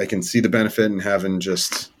I can see the benefit in having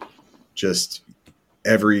just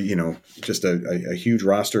every, just a huge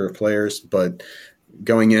roster of players, but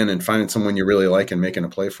going in and finding someone you really like and making a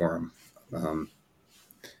play for them.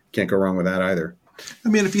 Can't go wrong with that either. I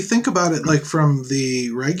mean, if you think about it, like from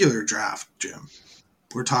the regular draft, Jim,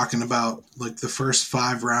 we're talking about like the first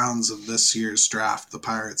 5 rounds of this year's draft, the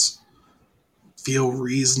Pirates feel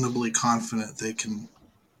reasonably confident they can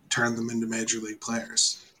turn them into major league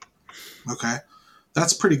players. Okay.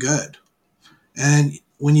 That's pretty good. And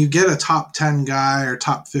when you get a top 10 guy or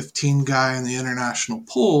top 15 guy in the international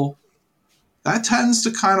pool, that tends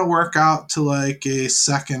to kind of work out to like a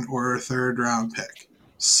second or a third round pick.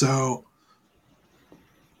 So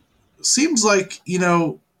seems like,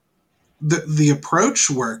 the approach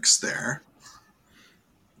works there.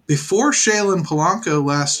 Before Shailen Polanco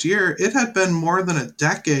last year, it had been more than a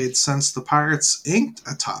decade since the Pirates inked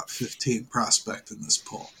a top 15 prospect in this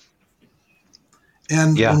pool.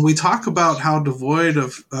 And when we talk about how devoid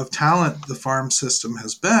of talent the farm system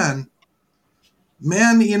has been,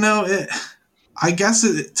 man, I guess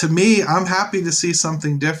to me, I'm happy to see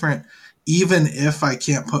something different, even if I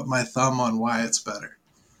can't put my thumb on why it's better.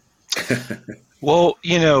 Well,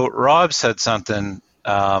 Rob said something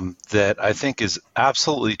that I think is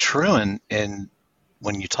absolutely true. And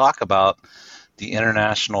when you talk about the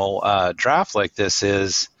international draft like this,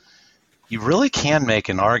 is you really can make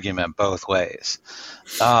an argument both ways.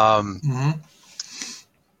 The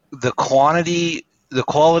quality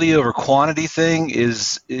over quantity thing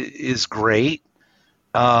is great,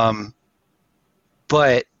 but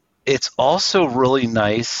it's also really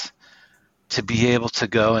nice to be able to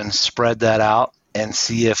go and spread that out and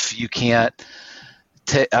see if you can't.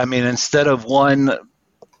 Instead of one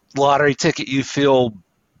lottery ticket you feel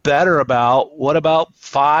better about, what about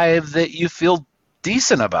 5 that you feel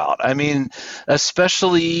decent about? I mean,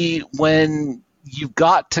 especially when you've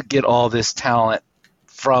got to get all this talent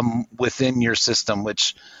from within your system,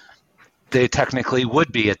 which they technically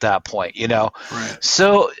would be at that point, Right.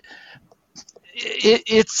 So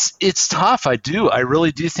it's tough. I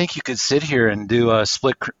really do think you could sit here and do a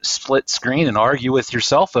split screen and argue with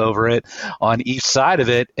yourself over it on each side of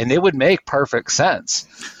it, and it would make perfect sense.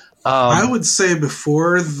 I would say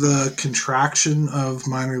before the contraction of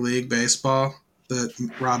minor league baseball that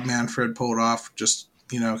Rob Manfred pulled off just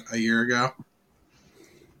a year ago,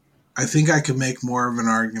 I think I could make more of an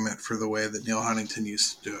argument for the way that Neil Huntington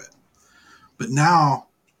used to do it. But now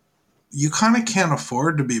you kind of can't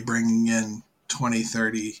afford to be bringing in 20,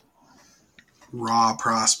 30 raw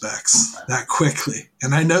prospects that quickly.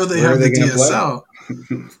 And I know they have the DSL,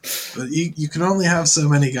 but you can only have so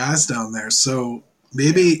many guys down there. So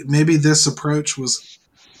maybe this approach was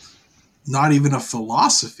not even a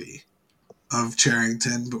philosophy of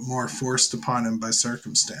Cherington, but more forced upon him by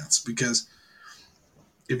circumstance. Because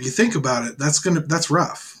if you think about it, that's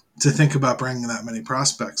rough to think about bringing that many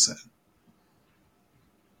prospects in.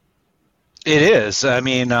 It is. I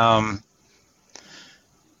mean,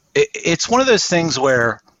 it's one of those things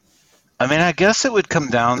where, I guess it would come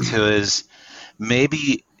down to is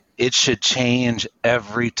maybe it should change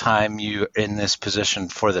every time you're in this position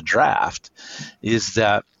for the draft. Is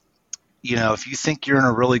that, if you think you're in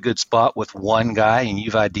a really good spot with one guy and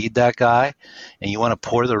you've ID'd that guy and you want to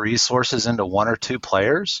pour the resources into 1 or 2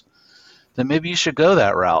 players, then maybe you should go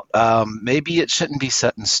that route. Maybe it shouldn't be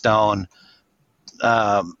set in stone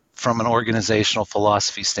from an organizational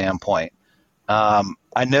philosophy standpoint.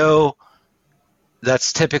 I know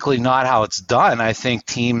that's typically not how it's done. I think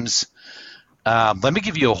teams. Let me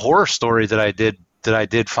give you a horror story that I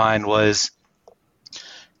did find was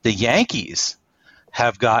the Yankees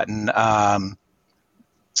have gotten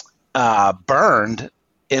burned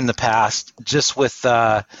in the past just with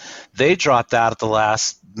they dropped out at the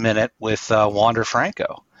last minute with Wander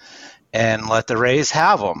Franco and let the Rays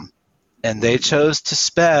have him, and they chose to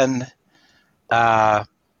spend their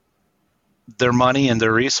money and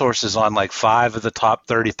their resources on like 5 of the top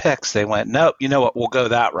 30 picks. They went, nope, you know what, we'll go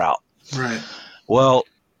that route. Right. Well,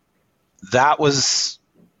 that was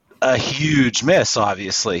a huge miss,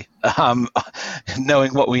 obviously,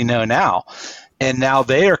 knowing what we know now. And now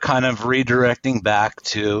they are kind of redirecting back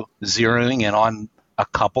to zeroing in on a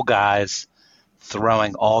couple guys,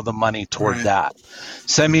 throwing all the money toward that.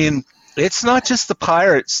 So, I mean, it's not just the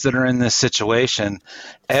Pirates that are in this situation.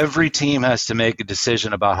 Every team has to make a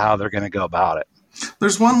decision about how they're going to go about it.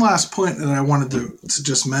 There's one last point that I wanted to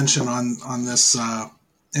just mention on this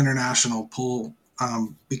international pool,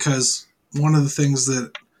 because one of the things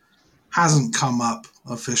that hasn't come up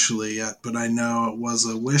officially yet, but I know it was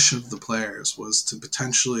a wish of the players, was to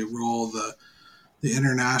potentially roll the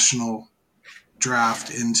international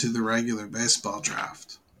draft into the regular baseball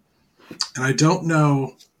draft. And I don't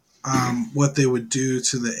know what they would do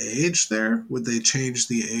to the age there. Would they change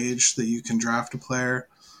the age that you can draft a player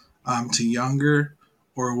to younger,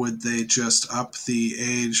 or would they just up the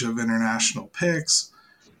age of international picks?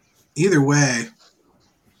 Either way,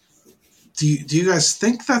 do you guys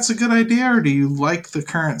think that's a good idea, or do you like the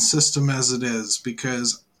current system as it is?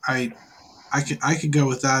 Because I could go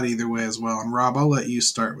with that either way as well. And Rob, I'll let you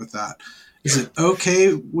start with that. Is it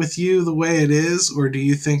okay with you the way it is, or do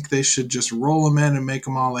you think they should just roll them in and make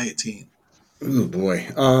them all 18? Oh boy.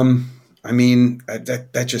 I mean,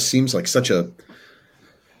 that just seems like such a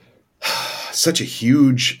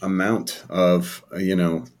huge amount of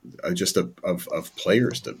just of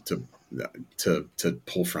players to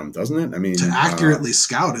pull from, doesn't it? I mean, to accurately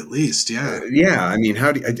scout at least, yeah. Yeah, I mean,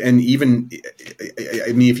 if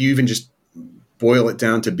you even just boil it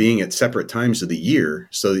down to being at separate times of the year,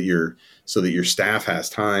 so that your staff has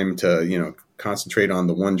time to concentrate on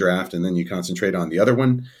the one draft and then you concentrate on the other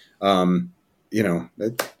one.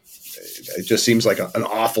 It just seems like an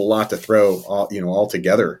awful lot to throw all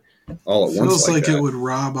together all at once. Feels like it would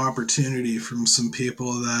rob opportunity from some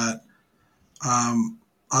people that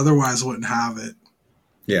otherwise wouldn't have it.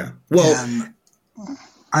 Yeah. Well, and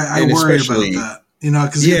I worry about that.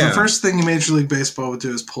 Because the first thing Major League Baseball would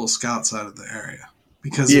do is pull scouts out of the area.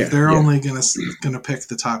 Because if they're only going to pick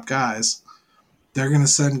the top guys, they're going to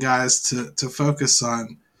send guys to focus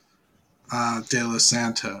on De Los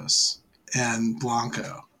Santos and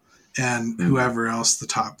Blanco and whoever else the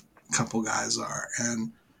top couple guys are.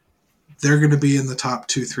 And they're going to be in the top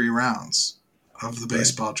 2-3 rounds of the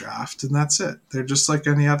baseball draft, and that's it. They're just like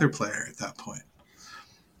any other player at that point.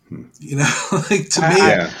 Like to me,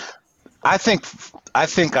 I think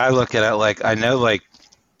I look at it like, I know, like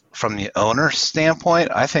from the owner's standpoint,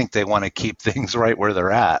 I think they want to keep things right where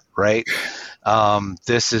they're at, right?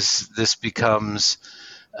 This becomes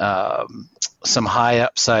some high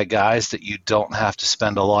upside guys that you don't have to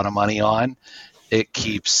spend a lot of money on. It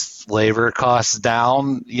keeps labor costs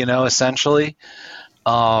down, essentially.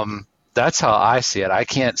 That's how I see it. I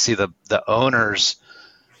can't see the owners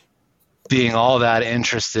being all that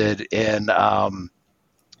interested in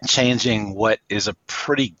changing what is a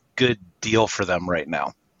pretty good deal for them right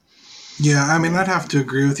now. Yeah, I mean, I'd have to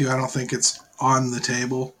agree with you. I don't think it's on the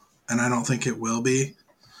table, and I don't think it will be.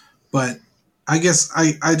 But I guess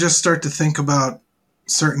I just start to think about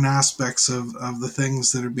certain aspects of the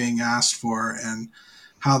things that are being asked for and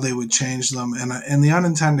how they would change them and the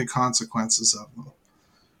unintended consequences of them.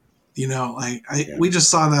 We just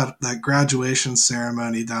saw that graduation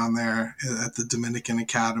ceremony down there at the Dominican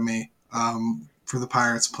Academy for the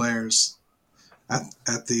Pirates players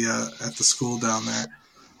at the school down there.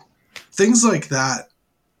 Things like that,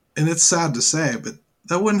 and it's sad to say, but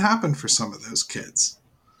that wouldn't happen for some of those kids.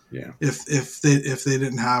 Yeah. If they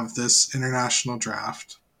didn't have this international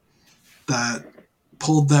draft that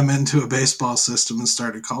pulled them into a baseball system and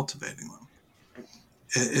started cultivating them.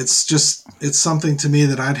 It's something to me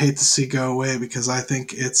that I'd hate to see go away, because I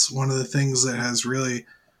think it's one of the things that has really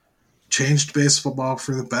changed baseball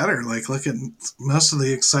for the better. Like, look at most of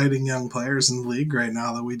the exciting young players in the league right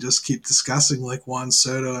now that we just keep discussing, like Juan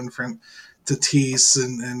Soto and Tatis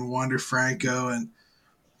and Wander Franco and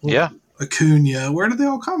Acuna. Where did they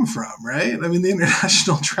all come from, right? I mean, the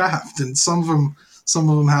international draft, and some of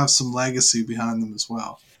them have some legacy behind them as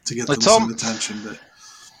well to get them some attention. But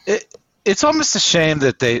it's almost a shame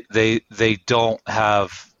that they don't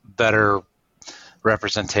have better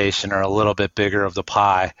representation or a little bit bigger of the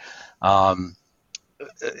pie. But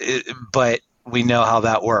we know how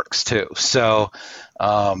that works too. So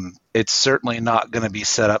it's certainly not going to be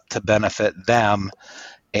set up to benefit them.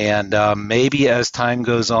 And maybe as time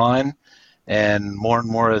goes on and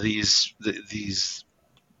more of these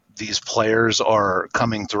players are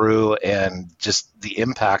coming through and just the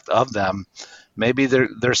impact of them, maybe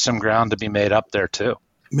there's some ground to be made up there too.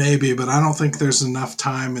 Maybe, but I don't think there's enough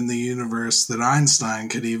time in the universe that Einstein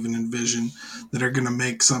could even envision that are going to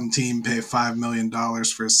make some team pay $5 million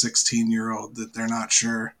for a 16-year-old that they're not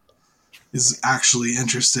sure is actually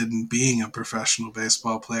interested in being a professional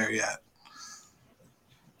baseball player yet.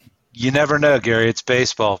 You never know, Gary. It's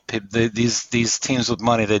baseball. These teams with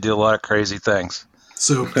money, they do a lot of crazy things.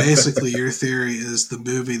 So basically your theory is the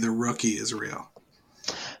movie The Rookie is real.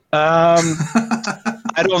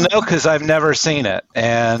 I don't know because I've never seen it,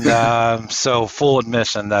 and so full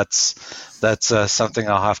admission, that's something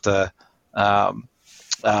I'll have to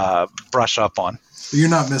brush up on. You're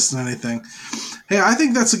not missing anything. Hey, I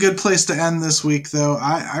think that's a good place to end this week, though.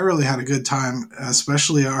 I really had a good time,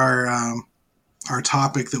 especially our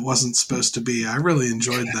topic that wasn't supposed to be. I really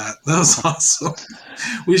enjoyed that. That was awesome.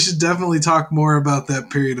 We should definitely talk more about that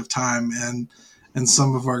period of time and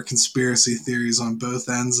some of our conspiracy theories on both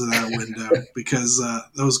ends of that window because that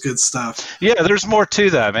was good stuff. Yeah, there's more to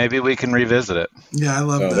that. Maybe we can revisit it. Yeah, I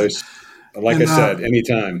love that. Like I said,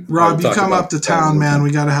 anytime. Rob, you come up to town, man.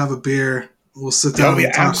 We got to have a beer. We'll sit down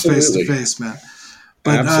and talk face to face, man.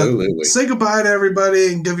 But absolutely. Say goodbye to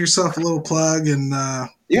everybody and give yourself a little plug and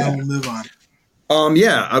we'll move on.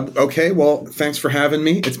 Okay. Well, thanks for having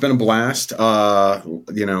me. It's been a blast.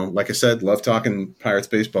 Like I said, love talking Pirates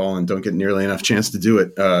baseball and don't get nearly enough chance to do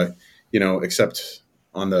it, except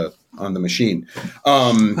on the machine.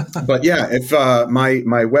 But yeah, if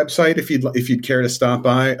my website, if you'd care to stop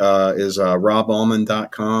by, is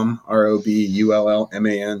robullman.com,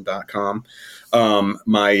 ROBULLMAN.com.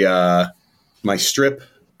 My strip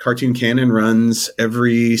Cartoon Cannon runs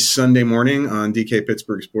every Sunday morning on DK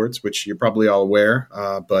Pittsburgh Sports, which you're probably all aware.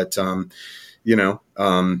 But in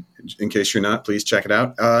case you're not, please check it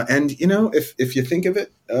out. And if you think of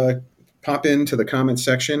it, pop into the comments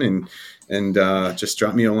section and just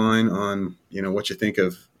drop me a line on what you think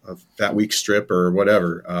of that week's strip or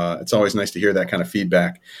whatever. It's always nice to hear that kind of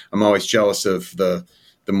feedback. I'm always jealous of the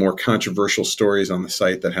more controversial stories on the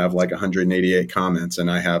site that have like 188 comments,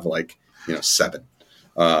 and I have 7.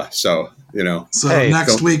 So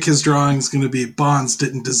next week his drawing is going to be Bonds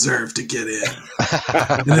didn't deserve to get in,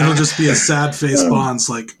 and it'll just be a sad face Bonds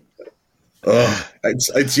like.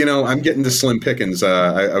 It's I'm getting to slim pickings.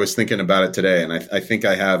 I was thinking about it today, and I think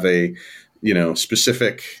I have a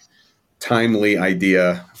specific timely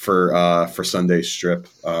idea for Sunday's strip.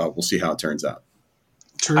 We'll see how it turns out.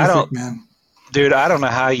 Terrific, man. Dude, I don't know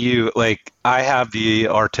how you I have the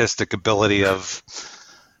artistic ability of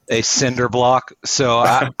a cinder block, so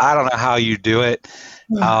I don't know how you do it.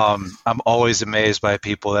 I'm always amazed by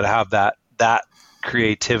people that have that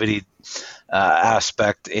creativity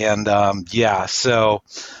aspect, and so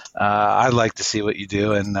I'd like to see what you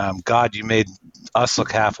do. And God, you made us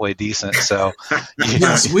look halfway decent. So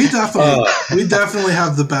yes, we definitely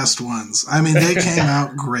have the best ones. I mean, they came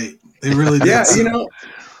out great. They really did. Yeah,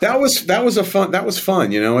 that was fun.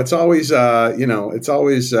 It's always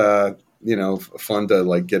fun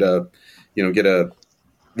to get a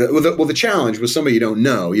the challenge with somebody you don't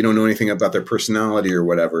know anything about their personality or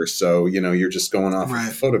whatever. So, you're just going off of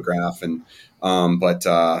a photograph and, but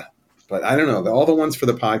I don't know, all the ones for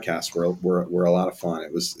the podcast were a lot of fun.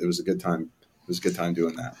 It was a good time. It was a good time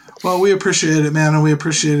doing that. Well, we appreciate it, man. And we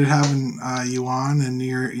appreciated having you on and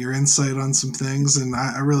your insight on some things. And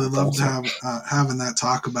I really loved having that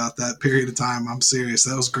talk about that period of time. I'm serious.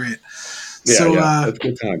 That was great. Yeah, that's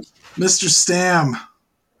good times. Mr. Stam,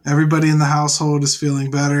 everybody in the household is feeling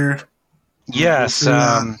better. Yes.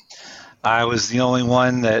 I was the only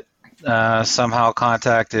one that somehow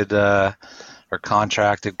contracted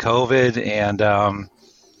COVID, and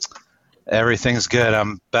everything's good.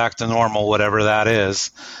 I'm back to normal, whatever that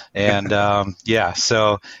is. And and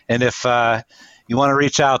if you want to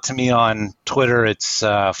reach out to me on Twitter, it's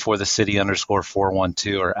for the city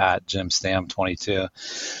 _412 or at JimStam22.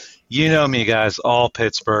 You know me, guys, all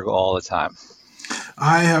Pittsburgh all the time.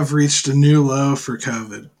 I have reached a new low for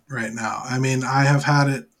COVID right now. I mean, I have had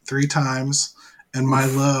it 3 times, and my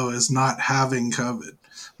low is not having COVID.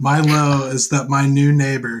 My low is that my new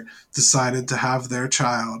neighbor decided to have their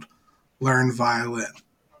child learn violin.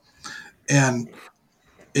 And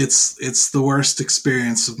it's the worst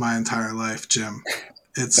experience of my entire life, Jim.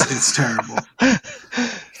 It's terrible.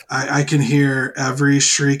 I can hear every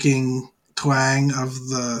shrieking twang of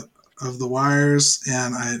the wires,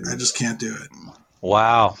 and I just can't do it.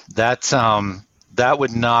 Wow, that's that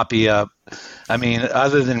would not be a. I mean,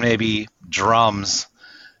 other than maybe drums,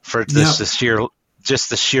 for just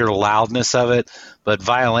the sheer loudness of it, but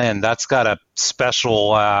violin, that's got a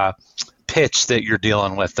special pitch that you're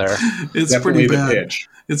dealing with there. It's definitely pretty bad. The pitch.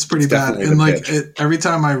 It's pretty bad. And like every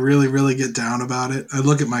time I really, really get down about it, I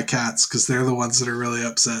look at my cats because they're the ones that are really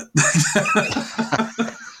upset.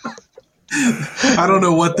 I don't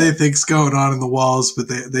know what they think's going on in the walls, but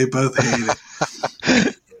they both hate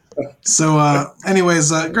it. So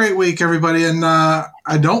anyways, great week, everybody. And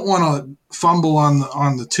I don't want to fumble on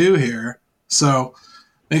the 2 here. So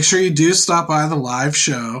make sure you do stop by the live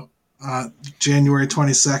show January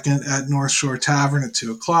 22nd at North Shore Tavern at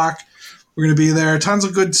 2 o'clock. We're going to be there. Tons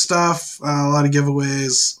of good stuff, a lot of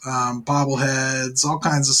giveaways, bobbleheads, all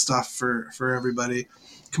kinds of stuff for everybody.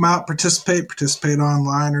 Come out, participate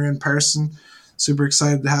online or in person. Super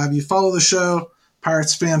excited to have you. Follow the show,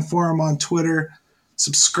 Pirates Fan Forum on Twitter.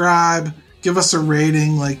 Subscribe. Give us a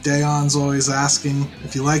rating like Dayon's always asking.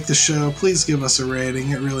 If you like the show, please give us a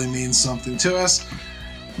rating. It really means something to us.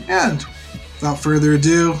 And without further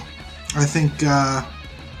ado, I think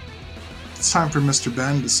it's time for Mr.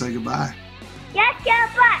 Ben to say goodbye. Yes, your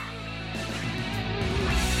butt.